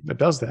formatting that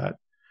does that.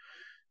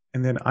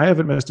 And then I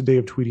haven't missed a day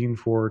of tweeting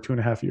for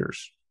 2.5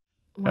 years.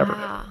 Ever.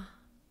 Wow.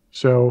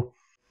 So,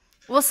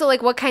 well, so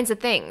like what kinds of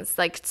things?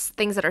 Like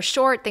things that are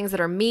short, things that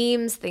are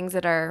memes, things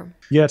that are...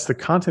 yeah, it's the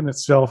content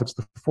itself. It's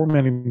the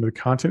formatting of the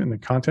content and the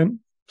content.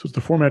 So it's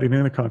the formatting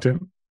and the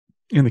content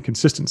and the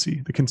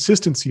consistency. The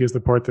consistency is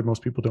the part that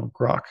most people don't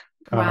grok.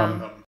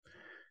 Wow.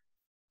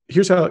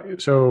 Here's how,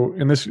 so,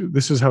 and this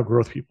is how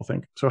growth people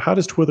think. So how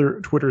does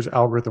Twitter's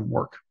algorithm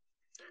work?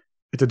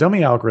 It's a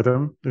dummy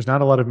algorithm. There's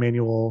not a lot of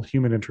manual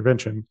human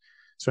intervention.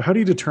 So how do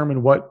you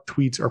determine what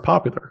tweets are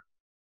popular?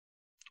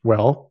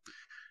 Well,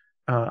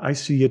 I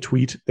see a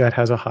tweet that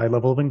has a high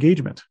level of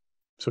engagement.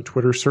 So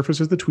Twitter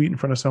surfaces the tweet in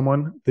front of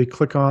someone. They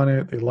click on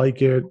it. They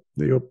like it.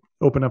 They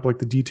open up like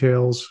the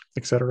details,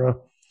 etc.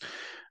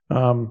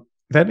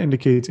 That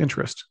indicates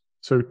interest.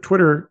 So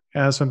Twitter,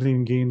 as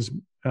something gains,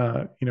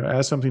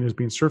 as something is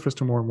being surfaced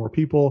to more and more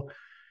people,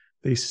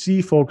 they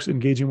see folks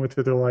engaging with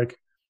it. They're like,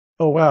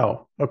 oh,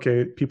 wow,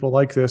 okay, people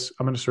like this.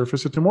 I'm going to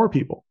surface it to more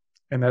people.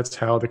 And that's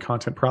how the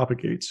content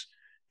propagates,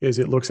 is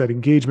it looks at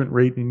engagement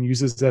rate and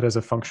uses that as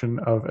a function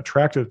of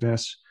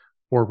attractiveness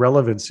or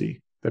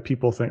relevancy, that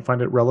people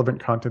find it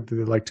relevant content that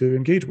they like to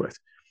engage with.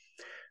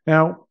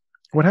 Now,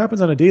 what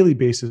happens on a daily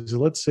basis is,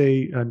 let's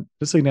say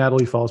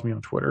Natalie follows me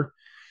on Twitter,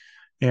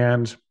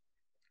 and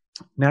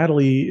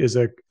Natalie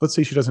let's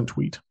say she doesn't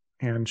tweet,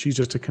 and she's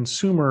just a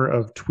consumer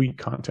of tweet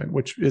content,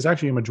 which is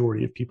actually a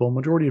majority of people. A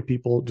majority of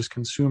people just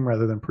consume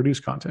rather than produce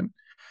content.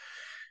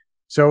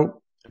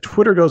 So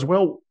Twitter goes,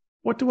 well,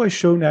 what do I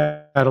show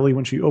Natalie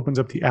when she opens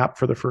up the app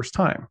for the first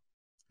time?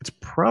 It's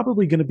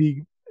probably going to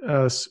be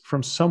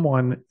from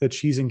someone that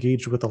she's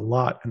engaged with a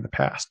lot in the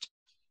past.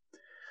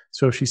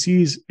 So if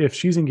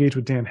she's engaged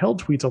with Dan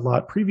Held tweets a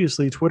lot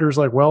previously, Twitter's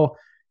like, well,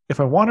 if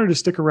I want her to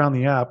stick around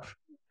the app,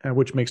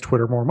 which makes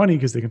Twitter more money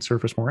because they can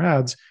surface more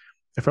ads,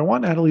 if I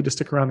want Natalie to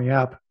stick around the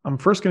app, I'm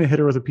first going to hit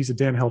her with a piece of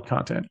Dan Held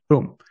content.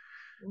 Boom.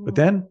 But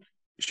then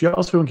she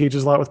also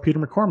engages a lot with Peter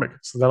McCormick.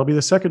 So that'll be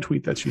the second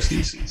tweet that she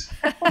sees.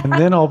 And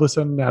then all of a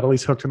sudden,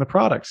 Natalie's hooked in the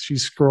product.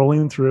 She's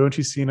scrolling through and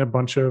she's seeing a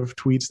bunch of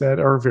tweets that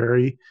are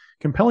very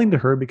compelling to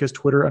her because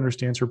Twitter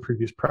understands her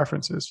previous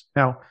preferences.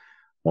 Now,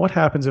 what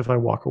happens if I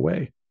walk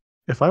away?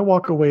 If I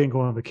walk away and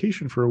go on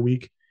vacation for a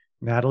week,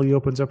 Natalie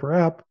opens up her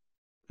app.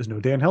 There's no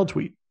Dan Held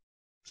tweet.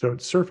 So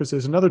it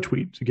surfaces another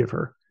tweet to give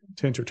her,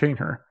 to entertain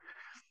her.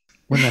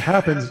 When that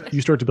happens, you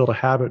start to build a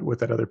habit with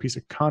that other piece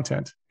of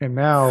content. And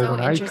now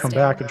when I come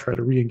back and try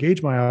to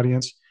re-engage my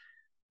audience,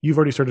 you've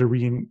already started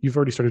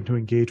to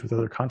engage with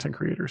other content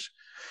creators.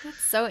 That's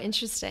so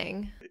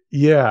interesting.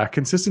 Yeah,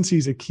 consistency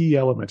is a key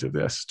element of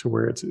this, to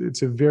where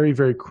it's a very,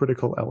 very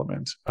critical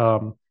element.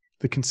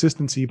 The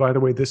consistency, by the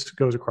way, this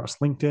goes across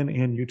LinkedIn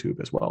and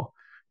YouTube as well.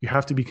 You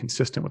have to be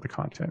consistent with the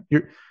content.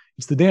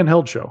 It's the Dan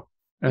Held show.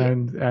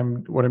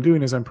 And what I'm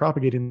doing is I'm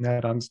propagating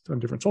that on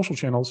different social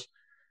channels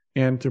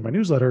and through my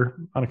newsletter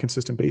on a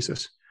consistent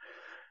basis.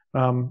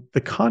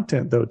 The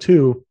content, though,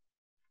 too,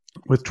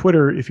 with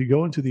Twitter, if you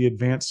go into the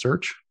advanced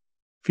search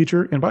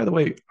feature, and by the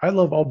way, I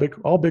love all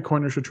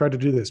Bitcoiners should try to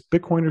do this.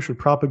 Bitcoiners should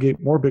propagate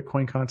more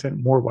Bitcoin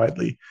content more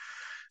widely.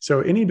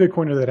 So any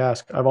Bitcoiner that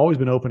asks, I've always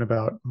been open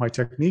about my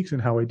techniques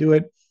and how I do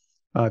it.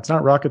 It's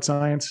not rocket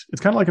science.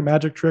 It's kind of like a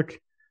magic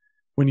trick.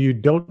 When you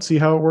don't see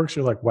how it works,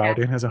 you're like, wow,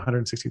 Dan has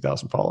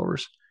 160,000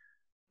 followers.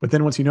 But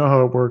then once you know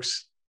how it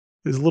works,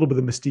 there's a little bit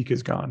of the mystique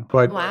is gone.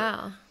 But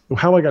wow,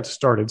 how I got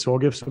started. So I'll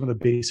give some of the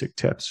basic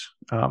tips.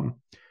 On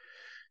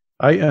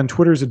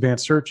Twitter's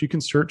advanced search, you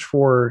can search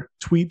for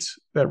tweets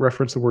that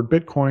reference the word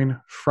Bitcoin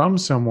from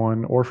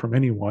someone or from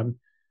anyone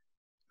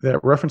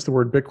that reference the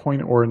word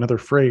Bitcoin or another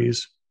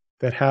phrase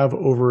that have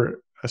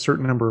over a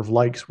certain number of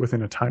likes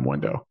within a time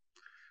window.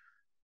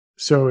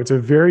 So it's a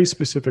very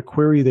specific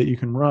query that you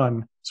can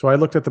run. So I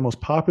looked at the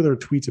most popular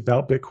tweets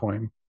about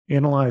Bitcoin,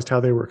 analyzed how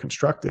they were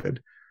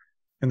constructed.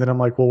 And then I'm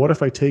like, well, what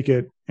if I take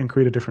it and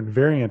create a different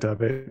variant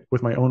of it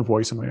with my own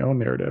voice and my own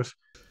narrative?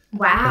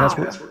 Wow.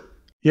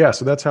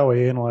 So that's how I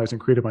analyzed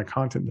and created my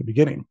content in the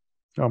beginning.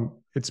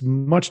 It's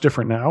much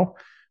different now,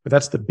 but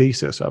that's the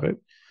basis of it,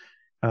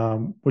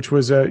 which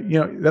was,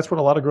 that's what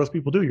a lot of growth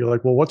people do. You're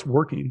like, well, what's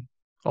working?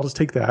 I'll just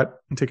take that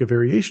and take a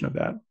variation of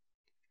that.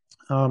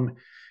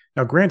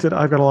 Now, granted,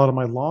 I've got a lot of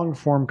my long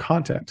form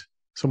content.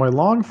 So my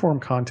long form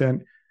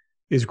content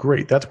is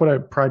great. That's what I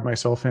pride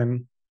myself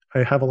in.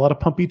 I have a lot of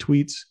pumpy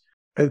tweets.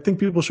 I think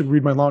people should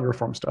read my longer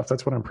form stuff.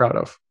 That's what I'm proud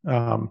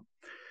of.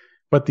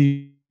 But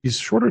these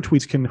shorter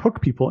tweets can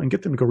hook people and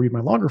get them to go read my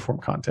longer form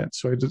content.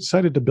 So I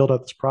decided to build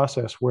out this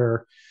process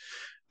where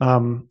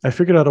I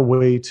figured out a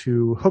way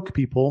to hook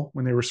people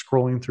when they were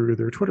scrolling through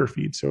their Twitter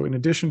feed. So in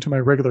addition to my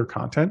regular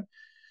content,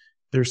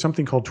 there's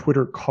something called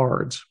Twitter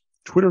cards.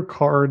 Twitter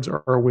cards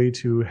are a way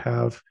to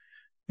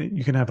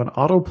you can have an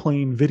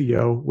auto-playing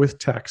video with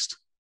text.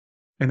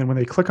 And then when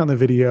they click on the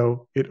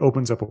video, it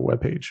opens up a web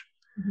page.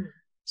 Mm-hmm.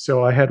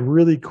 So I had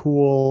really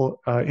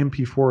cool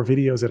MP4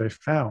 videos that I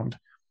found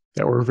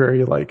that were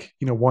very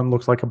one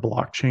looks like a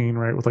blockchain,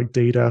 right? With like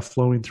data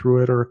flowing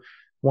through it, or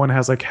one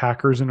has like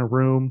hackers in a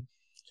room.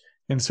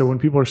 And so when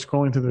people are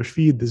scrolling through their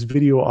feed, this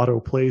video auto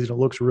plays and it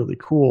looks really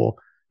cool.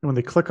 And when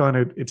they click on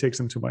it, it takes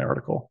them to my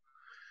article.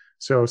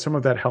 So some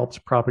of that helps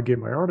propagate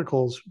my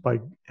articles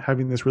by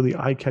having this really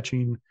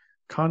eye-catching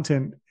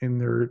content in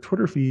their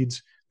Twitter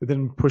feeds that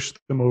then push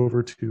them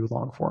over to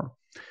long form.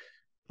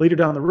 Later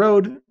down the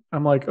road,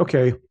 I'm like,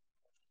 okay,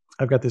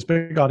 I've got this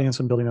big audience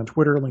I'm building on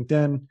Twitter,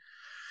 LinkedIn.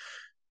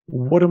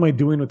 What am I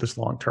doing with this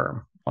long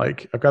term?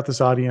 Like, I've got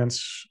this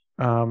audience.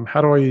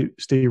 How do I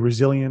stay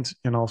resilient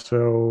and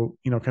also,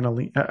 kind of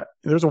lean?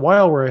 There's a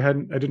while where I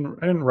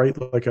didn't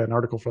write like an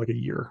article for like a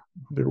year.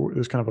 There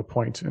was kind of a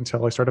point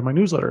until I started my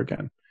newsletter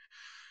again,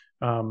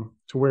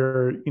 to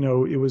where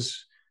it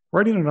was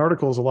writing an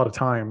article is a lot of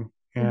time,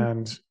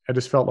 and I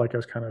just felt like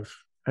I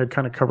had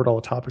kind of covered all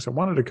the topics I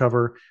wanted to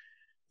cover.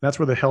 And that's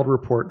where the Held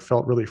report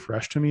felt really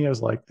fresh to me. I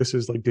was like, this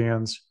is like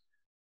Dan's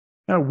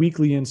not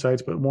weekly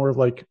insights, but more of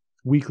like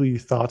weekly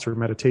thoughts or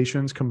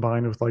meditations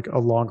combined with like a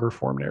longer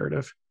form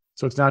narrative.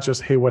 So it's not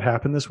just, hey, what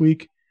happened this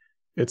week?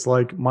 It's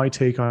like my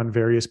take on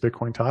various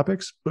Bitcoin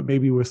topics, but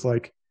maybe with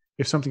like,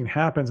 if something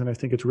happens and I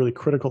think it's really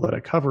critical that I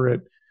cover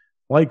it,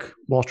 like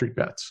Wall Street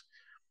Bets.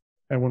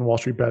 And when Wall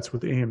Street Bets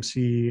with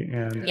AMC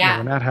and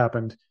when that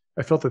happened,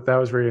 I felt that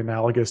was very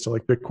analogous to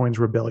like Bitcoin's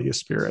rebellious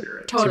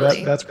spirit. Totally.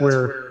 So that's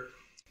where.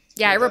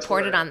 Yeah, I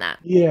reported on that.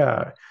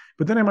 Yeah.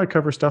 But then I might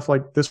cover stuff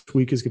like this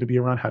week is going to be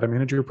around how to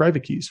manage your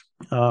private keys.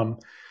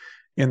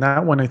 And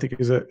that one I think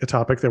is a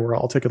topic that where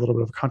I'll take a little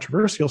bit of a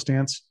controversial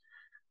stance,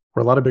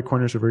 where a lot of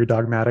Bitcoiners are very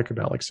dogmatic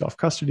about like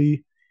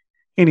self-custody.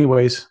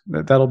 Anyways,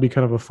 that'll be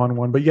kind of a fun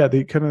one. But yeah,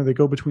 they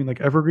go between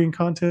like evergreen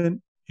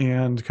content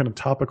and kind of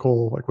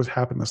topical, like what's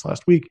happened this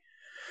last week.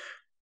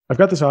 I've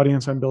got this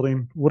audience I'm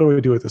building. What do I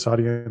do with this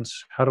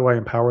audience? How do I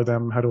empower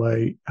them? How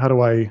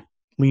do I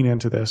lean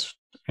into this?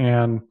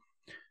 And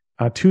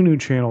 2 new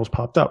channels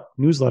popped up,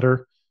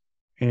 newsletter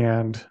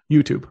and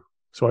YouTube.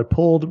 So I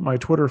pulled my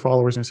Twitter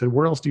followers and I said,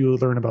 where else do you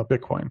learn about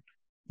Bitcoin?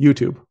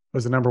 YouTube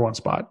was the number 1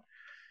 spot.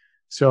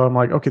 So I'm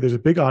like, okay, there's a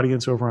big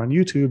audience over on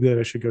YouTube that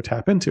I should go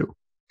tap into.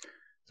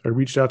 So I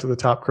reached out to the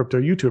top crypto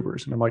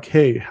YouTubers and I'm like,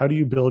 hey, how do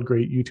you build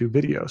great YouTube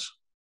videos?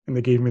 And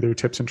they gave me their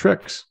tips and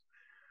tricks.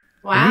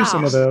 Wow. I used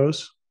some of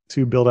those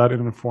to build out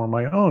and inform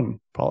my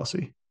own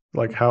policy,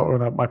 like or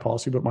not my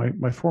policy, but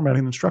my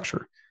formatting and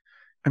structure.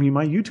 I mean,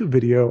 my YouTube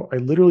video, I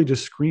literally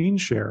just screen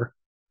share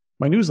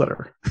my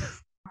newsletter.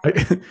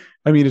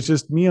 I mean, it's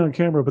just me on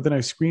camera, but then I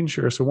screen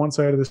share. So one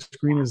side of the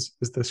screen is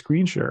the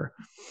screen share.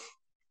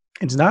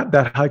 It's not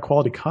that high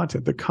quality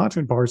content. The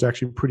content bar is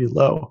actually pretty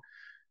low,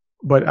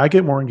 but I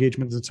get more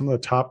engagement than some of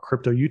the top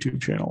crypto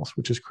YouTube channels,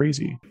 which is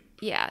crazy.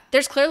 Yeah,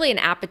 there's clearly an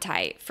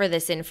appetite for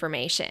this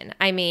information.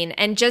 I mean,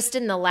 and just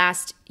in the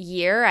last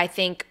year, I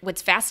think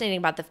what's fascinating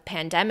about the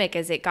pandemic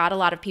is it got a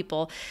lot of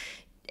people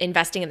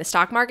investing in the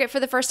stock market for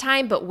the first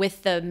time, but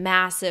with the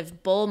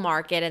massive bull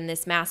market and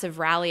this massive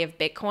rally of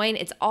Bitcoin,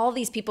 it's all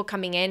these people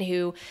coming in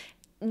who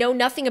know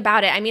nothing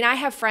about it. I mean, I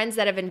have friends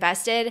that have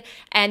invested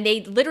and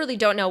they literally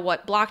don't know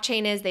what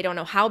blockchain is. They don't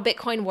know how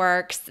Bitcoin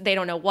works. They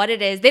don't know what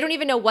it is. They don't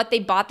even know what they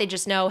bought. They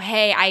just know,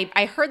 hey,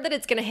 I heard that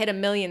it's going to hit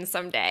 1 million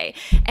someday.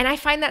 And I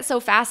find that so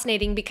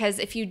fascinating because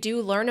if you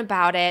do learn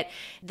about it,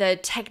 the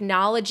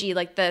technology,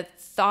 like the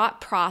thought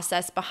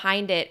process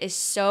behind it is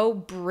so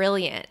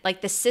brilliant.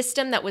 Like the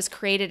system that was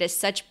created is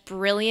such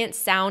brilliant,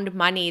 sound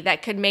money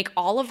that could make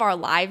all of our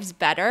lives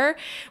better,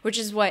 which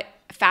is what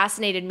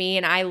fascinated me.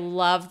 And I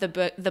love the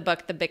book,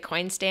 The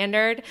Bitcoin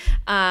Standard.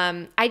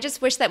 I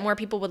just wish that more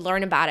people would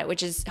learn about it,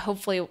 which is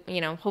hopefully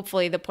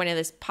the point of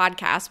this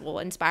podcast will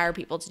inspire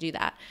people to do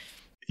that.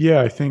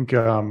 Yeah, I think,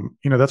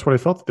 that's what I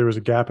felt, that there was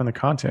a gap in the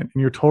content.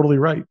 And you're totally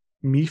right.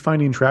 Me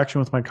finding traction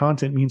with my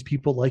content means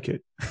people like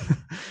it.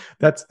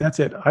 That's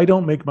it. I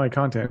don't make my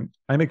content.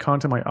 I make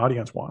content my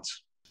audience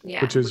wants,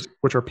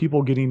 which are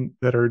people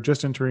that are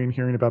just entering,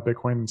 hearing about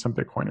Bitcoin, and some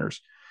Bitcoiners.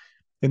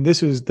 And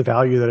this is the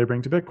value that I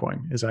bring to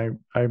Bitcoin is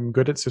I'm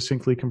good at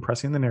succinctly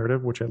compressing the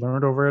narrative, which I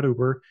learned over at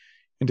Uber,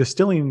 and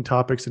distilling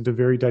topics into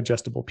very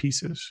digestible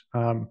pieces.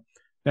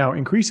 Now,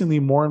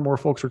 increasingly, more and more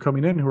folks are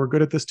coming in who are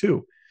good at this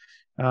too.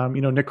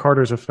 Nick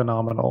Carter is a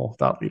phenomenal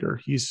thought leader.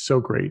 He's so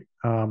great.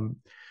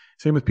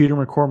 Same with Peter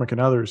McCormick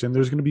and others. And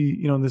there's going to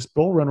be, in this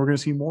bull run, we're going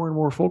to see more and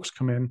more folks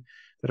come in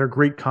that are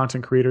great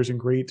content creators and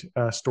great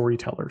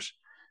storytellers.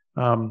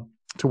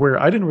 To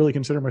where I didn't really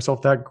consider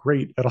myself that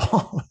great at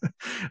all.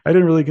 I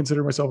didn't really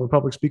consider myself a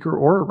public speaker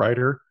or a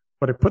writer,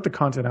 but I put the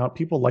content out.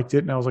 People liked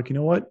it. And I was like, you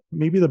know what?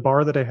 Maybe the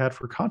bar that I had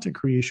for content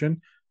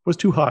creation was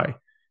too high.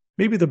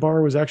 Maybe the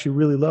bar was actually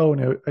really low.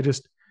 And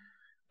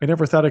I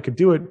never thought I could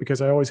do it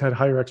because I always had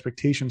higher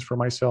expectations for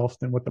myself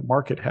than what the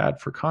market had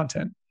for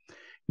content.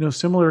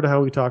 Similar to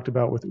how we talked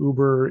about with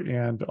Uber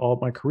and all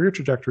of my career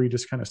trajectory,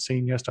 just kind of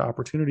saying yes to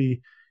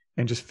opportunity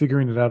and just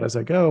figuring it out as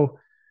I go.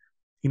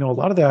 A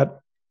lot of that,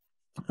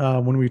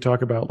 when we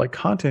talk about like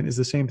content, is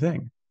the same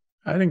thing.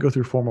 I didn't go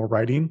through formal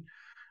writing.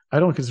 I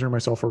don't consider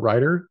myself a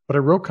writer, but I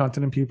wrote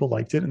content and people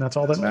liked it, and that's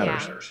all that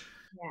matters.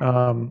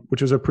 Yeah.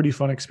 Which was a pretty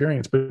fun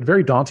experience, but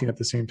very daunting at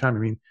the same time. I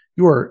mean,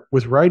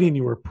 with writing,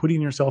 you are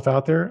putting yourself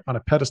out there on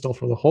a pedestal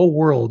for the whole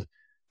world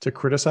to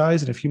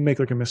criticize. And if you make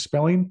like a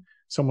misspelling,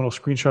 someone will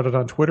screenshot it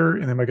on Twitter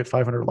and they might get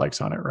 500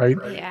 likes on it, right?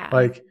 Yeah.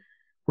 Like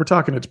we're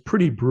talking, it's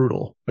pretty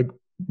brutal, like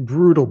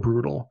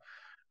brutal.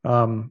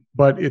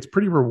 But it's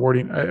pretty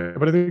rewarding.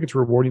 But I think it's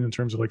rewarding in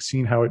terms of like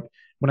seeing how it,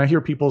 when I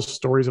hear people's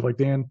stories of like,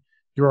 Dan,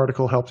 your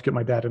article helped get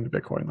my dad into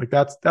Bitcoin. Like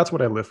that's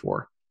what I live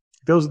for.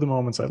 Those are the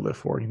moments I live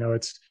for.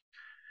 It's,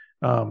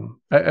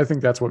 I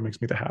think that's what makes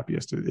me the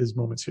happiest is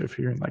moments of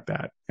hearing like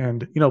that.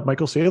 And,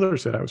 Michael Saylor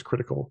said I was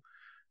critical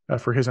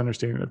for his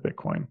understanding of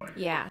Bitcoin.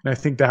 Yeah. And I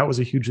think that was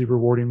a hugely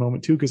rewarding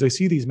moment too, because I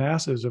see these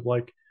masses of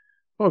like,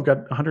 oh, I've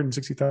got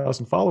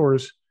 160,000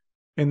 followers.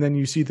 And then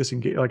you see this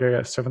like I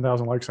got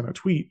 7,000 likes on a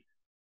tweet,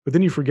 but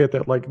then you forget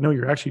that like, no,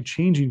 you're actually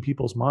changing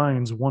people's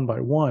minds one by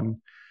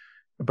one,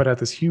 but at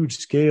this huge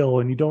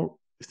scale. And you don't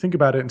think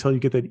about it until you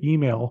get that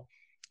email,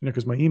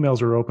 because my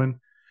emails are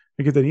open.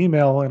 I get that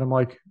email and I'm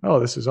like,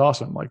 oh, this is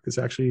awesome. Like this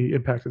actually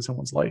impacted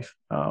someone's life.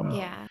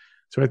 Yeah.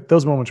 So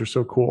those moments are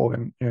so cool.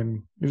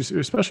 And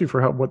especially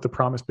for what the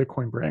promise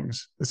Bitcoin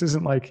brings. This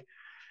isn't like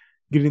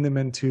getting them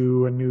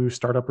into a new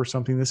startup or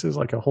something. This is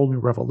like a whole new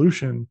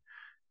revolution.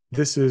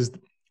 This is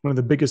one of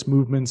the biggest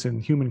movements in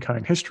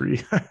humankind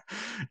history.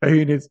 I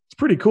mean, it's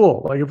pretty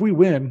cool. Like if we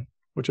win,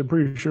 which I'm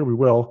pretty sure we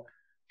will,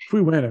 if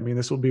we win, I mean,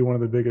 this will be one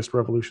of the biggest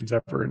revolutions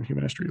ever in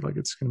human history. Like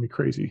it's going to be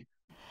crazy.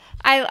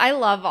 I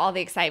love all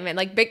the excitement.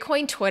 Like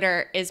Bitcoin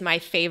Twitter is my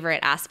favorite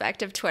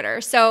aspect of Twitter.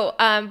 So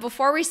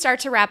before we start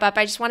to wrap up,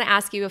 I just want to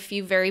ask you a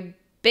few very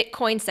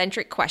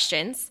Bitcoin-centric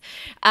questions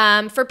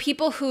for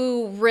people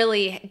who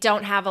really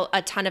don't have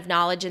a ton of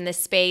knowledge in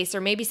this space, or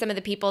maybe some of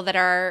the people that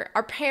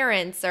are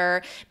parents,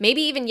 or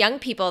maybe even young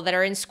people that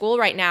are in school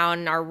right now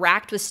and are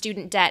racked with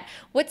student debt.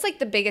 What's like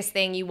the biggest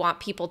thing you want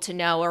people to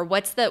know, or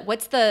what's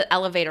the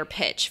elevator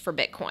pitch for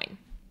Bitcoin?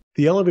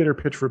 The elevator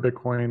pitch for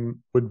Bitcoin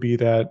would be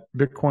that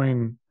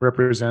Bitcoin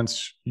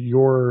represents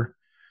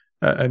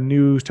a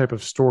new type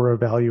of store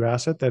of value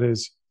asset that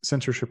is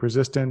censorship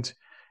resistant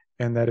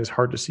and that is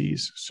hard to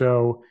seize.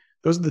 So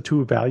those are the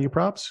two value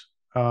props.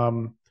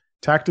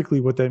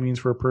 Tactically, what that means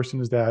for a person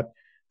is that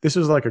this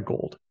is like a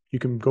gold. You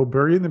can go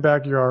bury it in the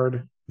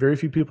backyard. Very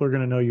few people are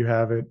going to know you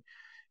have it.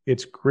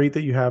 It's great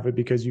that you have it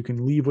because you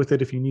can leave with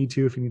it if you need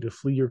to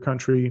flee your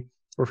country,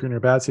 or if you're in a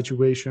bad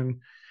situation.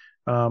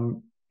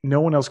 No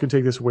one else can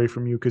take this away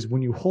from you, because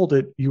when you hold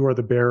it, you are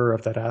the bearer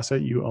of that asset.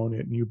 You own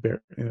it, and you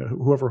bear.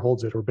 Whoever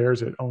holds it or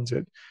bears it owns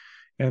it.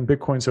 And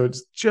Bitcoin, so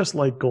it's just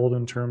like gold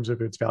in terms of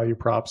its value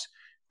props.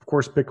 Of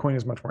course, Bitcoin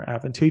is much more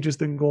advantageous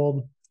than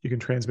gold. You can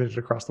transmit it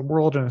across the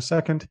world in a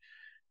second.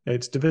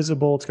 It's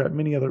divisible. It's got and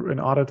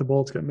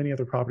auditable. It's got many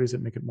other properties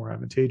that make it more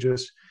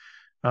advantageous.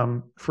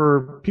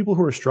 For people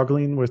who are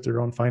struggling with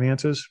their own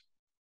finances,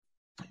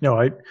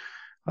 first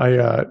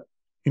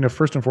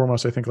and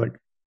foremost, I think like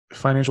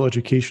financial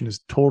education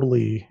is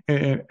totally,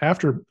 and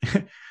after,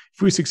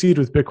 if we succeed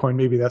with Bitcoin,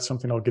 maybe that's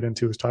something I'll get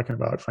into, is talking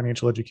about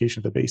financial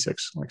education, the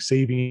basics, like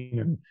saving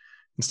and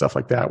stuff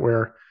like that,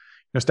 where,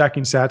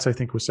 stacking sats, I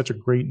think, was such a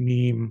great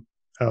meme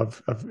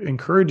of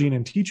encouraging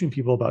and teaching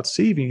people about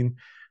saving.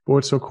 But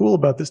what's so cool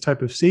about this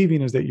type of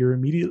saving is that you're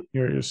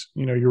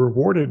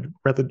rewarded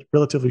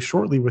relatively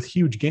shortly with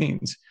huge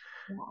gains,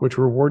 which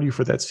reward you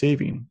for that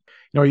saving.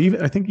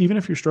 I think even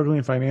if you're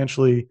struggling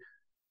financially,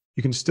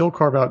 you can still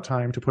carve out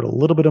time to put a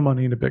little bit of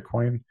money into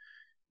Bitcoin.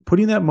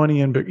 Putting that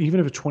money in,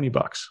 even if it's $20,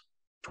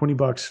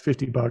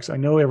 $50. I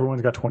know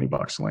everyone's got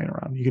 $20 laying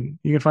around. You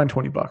can find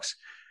 $20.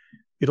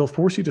 It'll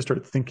force you to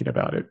start thinking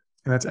about it.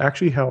 And that's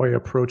actually how I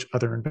approach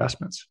other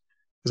investments,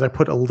 is I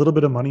put a little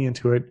bit of money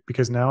into it,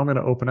 because now I'm going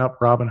to open up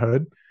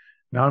Robinhood.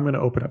 Now I'm going to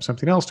open up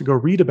something else to go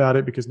read about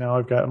it, because now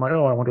I'm like,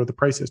 oh, I wonder what the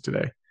price is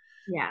today.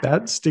 Yeah.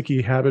 That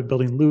sticky habit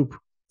building loop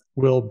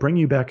will bring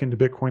you back into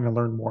Bitcoin and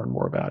learn more and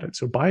more about it.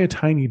 So buy a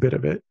tiny bit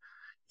of it,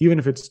 even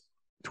if it's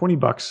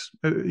 $20,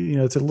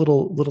 it's a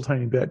little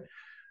tiny bit.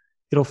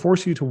 It'll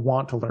force you to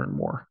want to learn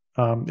more.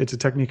 It's a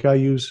technique I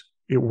use.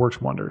 It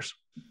works wonders.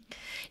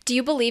 Do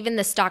you believe in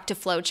the stock to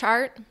flow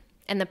chart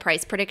and the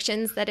price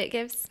predictions that it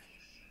gives?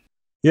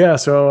 Yeah.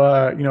 So,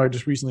 I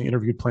just recently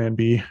interviewed Plan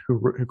B,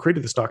 who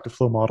created the stock to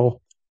flow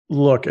model.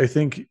 Look, I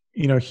think,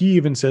 he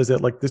even says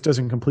that like this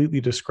doesn't completely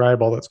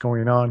describe all that's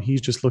going on.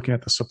 He's just looking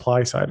at the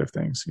supply side of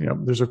things.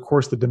 There's of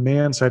course the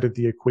demand side of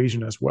the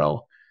equation as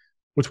well.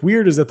 What's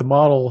weird is that the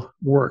model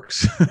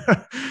works.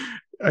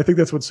 I think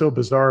that's what's so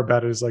bizarre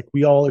about it, is like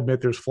we all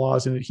admit there's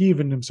flaws in it. He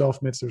even himself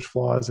admits there's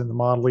flaws in the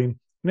modeling.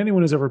 And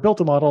anyone who's ever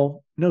built a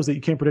model knows that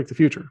you can't predict the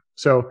future.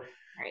 So,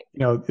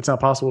 right. It's not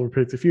possible to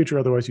predict the future.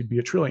 Otherwise, you'd be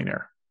a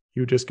trillionaire.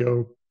 You would just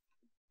go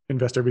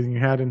invest everything you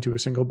had into a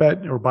single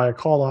bet, or buy a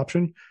call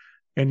option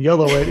and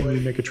yellow it, and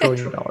you make $1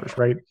 trillion,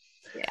 right?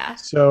 Yeah.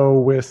 So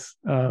with,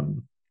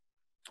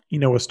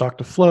 with stock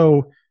to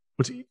flow,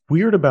 what's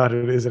weird about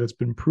it is that it's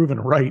been proven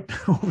right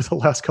over the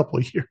last couple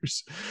of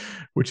years,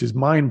 which is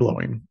mind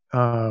blowing.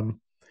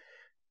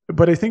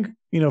 But I think,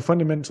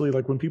 fundamentally,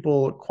 like when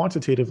people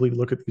quantitatively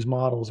look at these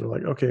models, they're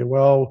like, okay,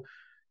 well,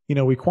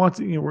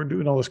 we're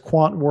doing all this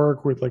quant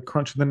work, we're like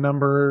crunching the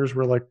numbers,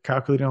 we're like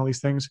calculating all these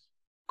things.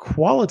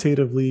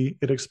 Qualitatively,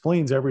 it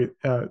explains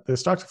the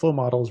stock to flow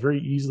model is very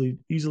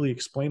easily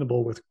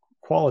explainable with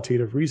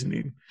qualitative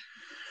reasoning.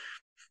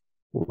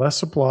 Less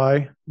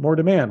supply, more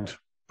demand,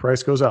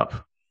 price goes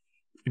up.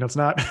 It's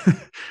not,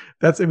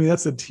 that's the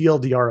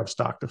TLDR of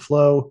stock to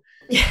flow.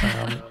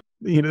 Yeah.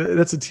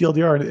 That's a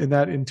TLDR, and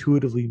that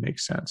intuitively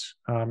makes sense.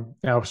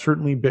 Now,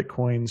 certainly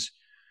Bitcoin's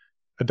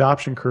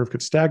adoption curve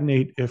could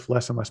stagnate if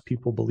less and less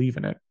people believe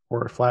in it,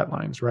 or it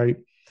flatlines, right?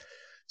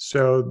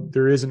 So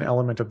there is an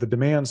element of the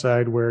demand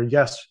side where,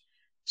 yes,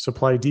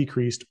 supply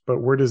decreased, but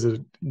where does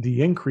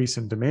the increase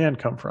in demand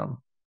come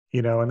from?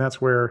 And that's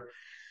where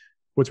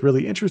what's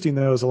really interesting,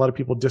 though, is a lot of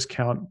people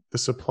discount the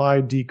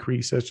supply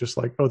decrease as just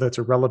like, oh, that's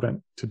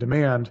irrelevant to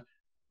demand,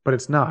 but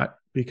it's not,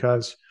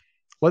 because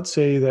let's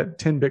say that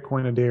 10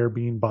 Bitcoin a day are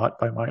being bought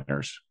by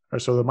miners.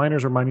 So the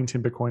miners are mining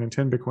 10 Bitcoin, and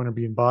 10 Bitcoin are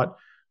being bought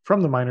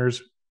from the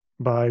miners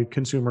by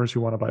consumers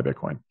who want to buy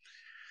Bitcoin.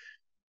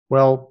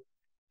 Well,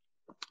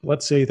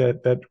 let's say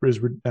that is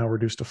now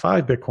reduced to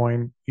 5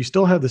 Bitcoin. You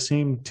still have the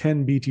same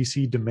 10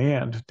 BTC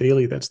demand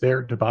daily that's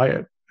there to buy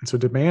it. And so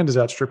demand is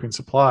outstripping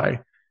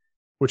supply,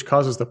 which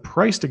causes the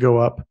price to go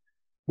up,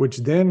 which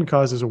then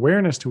causes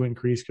awareness to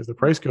increase because the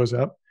price goes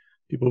up.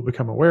 People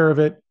become aware of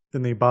it.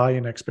 Then they buy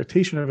in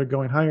expectation of it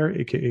going higher,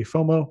 aka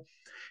FOMO.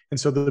 And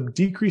so the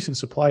decrease in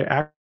supply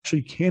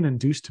actually can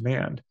induce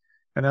demand.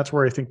 And that's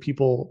where I think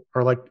people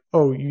are like,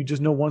 oh, you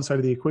just know one side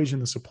of the equation,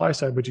 the supply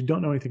side, but you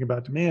don't know anything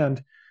about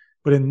demand.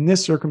 But in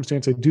this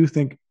circumstance, I do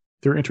think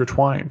they're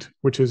intertwined,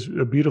 which is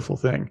a beautiful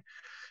thing,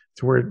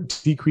 to where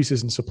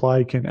decreases in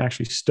supply can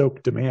actually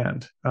stoke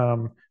demand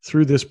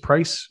through this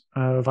price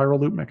viral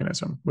loop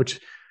mechanism, which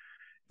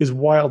is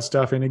wild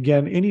stuff. And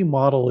again, any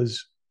model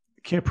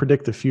can't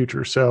predict the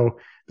future. So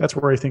that's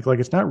where I think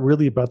it's not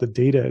really about the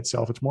data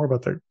itself. It's more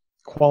about the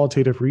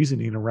qualitative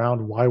reasoning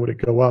around why would it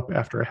go up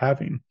after a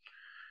halving.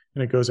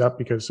 And it goes up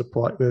because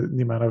the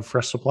amount of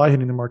fresh supply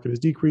hitting the market has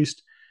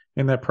decreased,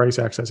 and that price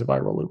acts as a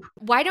viral loop.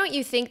 Why don't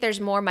you think there's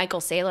more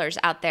Michael Saylors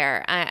out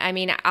there? I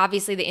mean,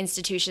 obviously the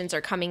institutions are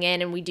coming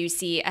in and we do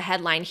see a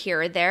headline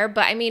here or there,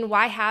 but I mean,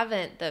 why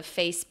haven't the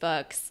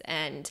Facebooks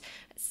and,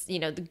 the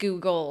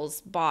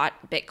Googles bought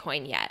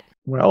Bitcoin yet?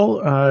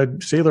 Well,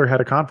 Saylor had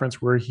a conference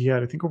where he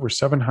had, I think, over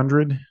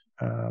 700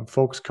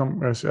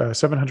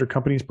 700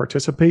 companies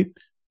participate.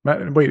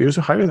 Wait, it was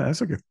higher than that.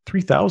 It's like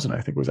 3,000, I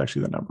think was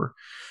actually the number.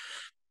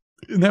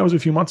 And that was a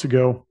few months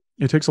ago.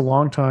 It takes a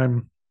long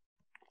time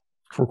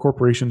for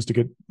corporations to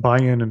get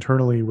buy-in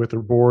internally with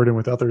their board and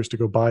with others to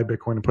go buy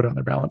Bitcoin and put it on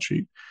their balance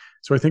sheet.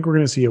 So I think we're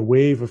going to see a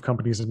wave of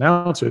companies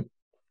announce it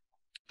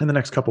in the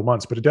next couple of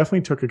months, but it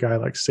definitely took a guy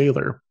like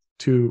Saylor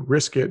to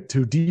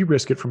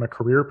de-risk it from a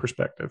career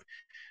perspective.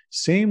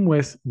 Same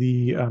with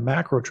the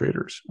macro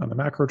traders. On the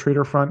macro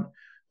trader front,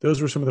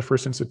 those were some of the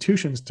first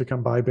institutions to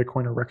come buy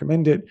Bitcoin or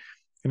recommend it.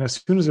 And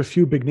as soon as a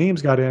few big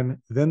names got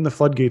in, then the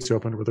floodgates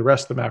opened where the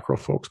rest of the macro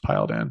folks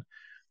piled in.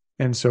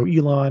 And so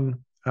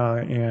Elon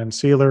and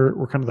Saylor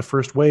were kind of the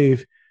first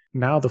wave.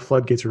 Now the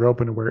floodgates are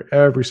open where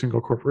every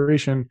single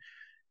corporation.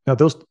 Now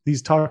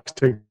these talks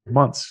take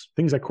months.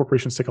 Things like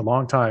corporations take a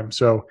long time.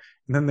 So,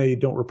 and then they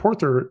don't report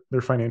their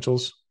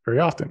financials very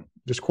often,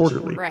 just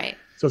quarterly. Right.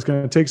 So it's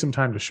going to take some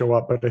time to show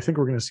up, but I think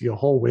we're going to see a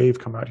whole wave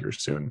come out here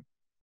soon.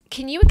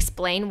 Can you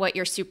explain what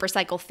your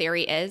supercycle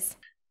theory is?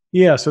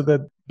 Yeah, so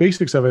the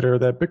basics of it are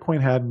that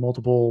Bitcoin had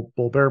multiple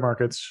bull bear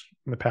markets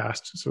in the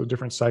past, so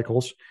different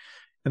cycles,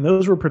 and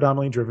those were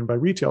predominantly driven by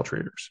retail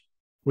traders.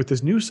 With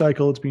this new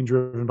cycle, it's being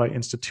driven by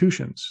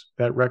institutions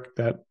that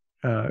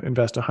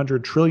invest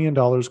 $100 trillion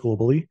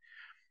globally.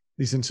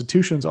 These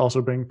institutions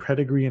also bring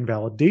pedigree and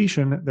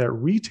validation that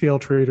retail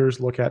traders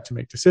look at to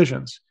make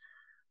decisions.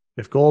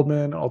 If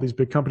Goldman, all these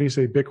big companies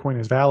say Bitcoin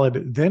is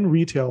valid, then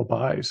retail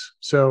buys.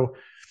 So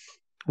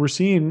we're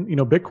seeing,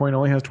 Bitcoin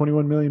only has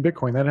 21 million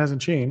Bitcoin. That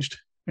hasn't changed.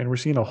 And we're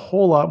seeing a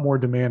whole lot more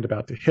demand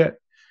about to hit.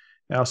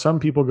 Now, some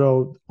people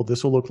go, well,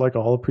 this will look like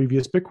all the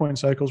previous Bitcoin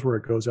cycles where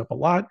it goes up a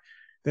lot,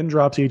 then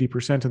drops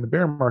 80% in the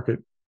bear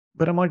market.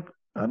 But I'm like,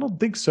 I don't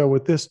think so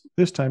with this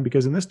time,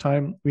 because in this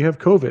time we have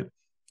COVID.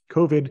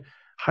 COVID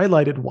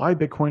highlighted why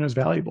Bitcoin is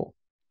valuable.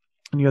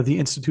 And you have the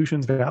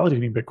institutions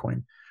validating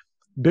Bitcoin.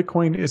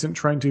 Bitcoin isn't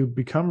trying to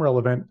become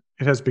relevant.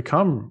 It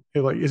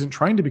isn't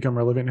trying to become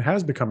relevant. It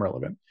has become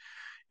relevant.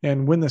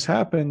 And when this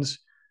happens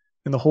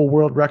and the whole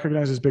world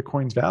recognizes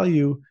Bitcoin's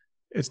value,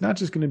 it's not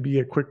just going to be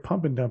a quick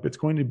pump and dump. It's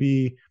going to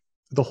be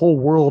the whole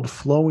world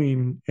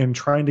flowing and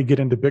trying to get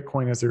into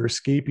Bitcoin as they're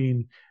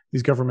escaping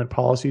these government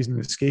policies and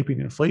escaping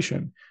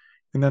inflation.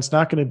 And that's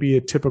not going to be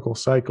a typical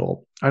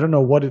cycle. I don't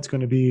know what it's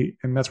going to be.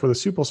 And that's where the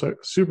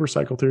super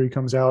cycle theory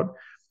comes out,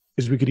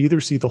 is we could either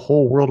see the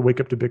whole world wake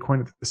up to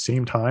Bitcoin at the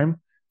same time.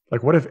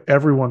 Like, what if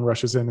everyone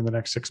rushes in the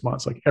next 6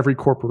 months? Like every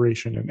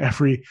corporation and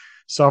every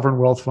sovereign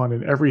wealth fund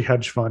and every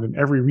hedge fund and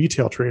every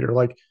retail trader,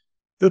 like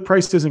the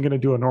price isn't going to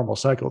do a normal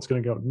cycle. It's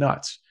going to go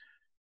nuts.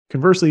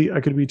 Conversely,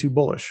 I could be too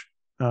bullish,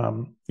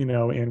 and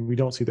we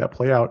don't see that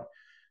play out.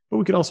 But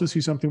we could also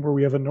see something where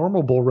we have a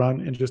normal bull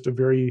run and just a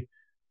very,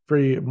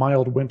 very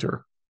mild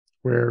winter,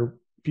 where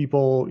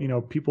people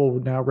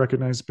now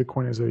recognize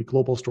Bitcoin as a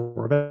global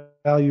store of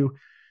value.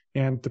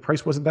 And the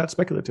price wasn't that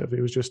speculative.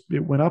 It was just, it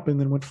went up and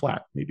then went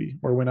flat maybe,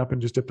 or went up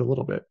and just dipped a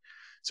little bit.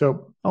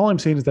 So all I'm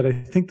saying is that I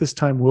think this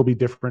time will be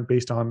different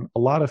based on a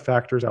lot of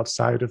factors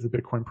outside of the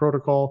Bitcoin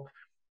protocol,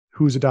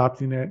 who's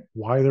adopting it,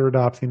 why they're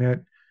adopting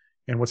it,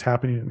 and what's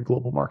happening in the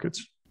global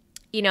markets.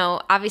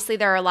 Obviously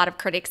there are a lot of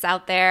critics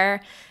out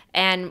there,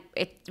 and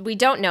we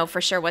don't know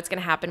for sure what's going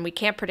to happen. We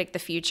can't predict the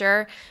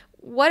future.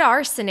 What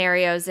are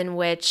scenarios in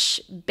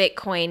which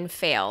Bitcoin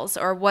fails,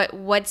 or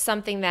what's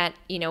something that,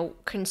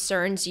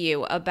 concerns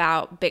you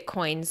about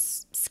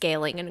Bitcoin's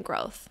scaling and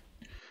growth?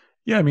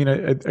 Yeah, I mean,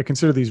 I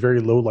consider these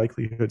very low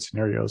likelihood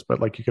scenarios, but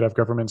like you could have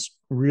governments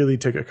really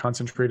take a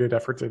concentrated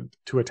effort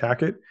to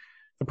attack it.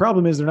 The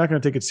problem is they're not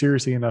going to take it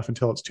seriously enough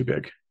until it's too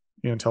big,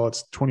 until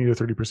it's 20 to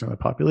 30% of the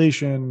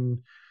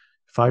population,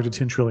 5 to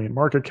 10 trillion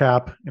market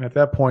cap. And at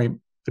that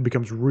point, it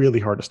becomes really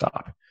hard to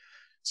stop.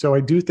 So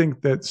I do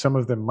think that some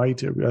of them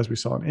might, as we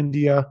saw in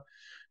India,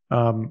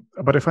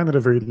 but I find that a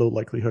very low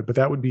likelihood. But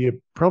that would be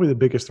probably the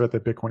biggest threat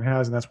that Bitcoin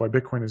has. And that's why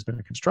Bitcoin has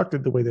been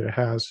constructed the way that it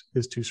has,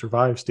 is to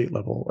survive state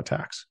level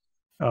attacks.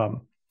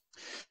 So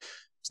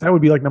that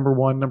would be like number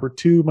one. Number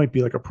two might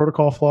be like a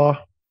protocol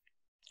flaw.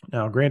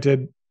 Now,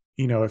 granted,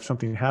 if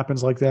something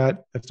happens like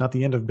that, that's not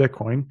the end of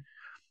Bitcoin.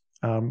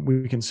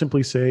 We can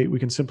simply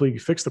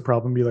fix the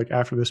problem, be like,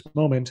 after this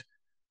moment,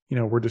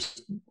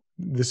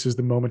 this is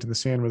the moment in the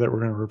sand that we're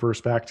going to reverse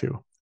back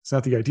to. It's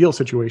not the ideal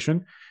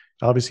situation,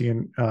 obviously,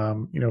 and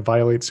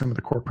violates some of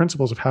the core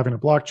principles of having a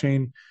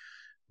blockchain.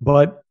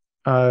 But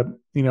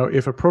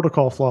if a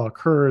protocol flaw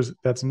occurs,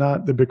 that's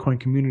not the Bitcoin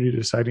community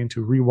deciding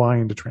to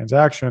rewind a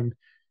transaction.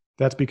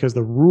 That's because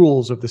the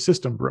rules of the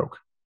system broke,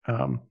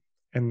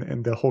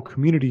 and the whole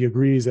community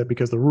agrees that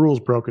because the rules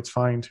broke, it's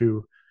fine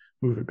to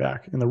move it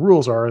back. And the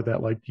rules are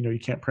that, you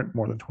can't print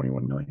more than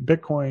 21 million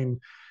Bitcoin.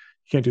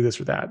 You can't do this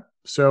or that.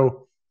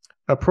 So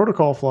a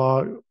protocol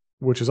flaw,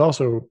 which is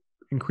also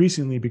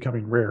increasingly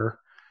becoming rare,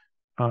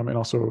 and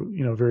also,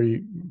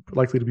 very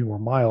likely to be more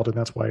mild. And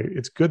that's why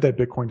it's good that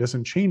Bitcoin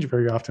doesn't change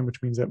very often,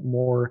 which means that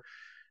more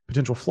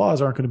potential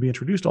flaws aren't going to be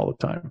introduced all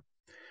the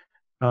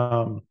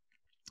time.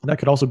 That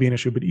could also be an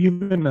issue, but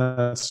even in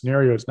a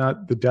scenario, it's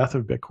not the death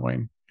of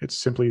Bitcoin. It's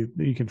simply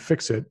that you can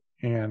fix it.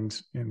 And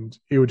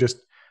it would just,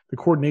 the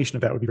coordination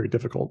of that would be very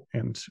difficult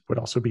and would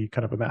also be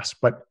kind of a mess,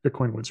 but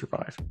Bitcoin would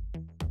survive.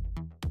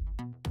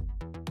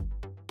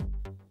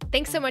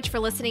 Thanks so much for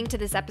listening to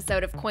this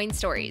episode of Coin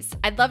Stories.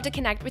 I'd love to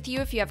connect with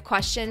you if you have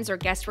questions or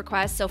guest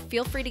requests, so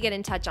feel free to get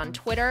in touch on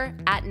Twitter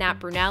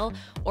 @NatBrunell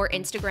or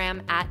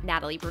Instagram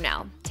 @Natalie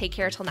Brunell. Take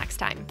care till next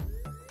time.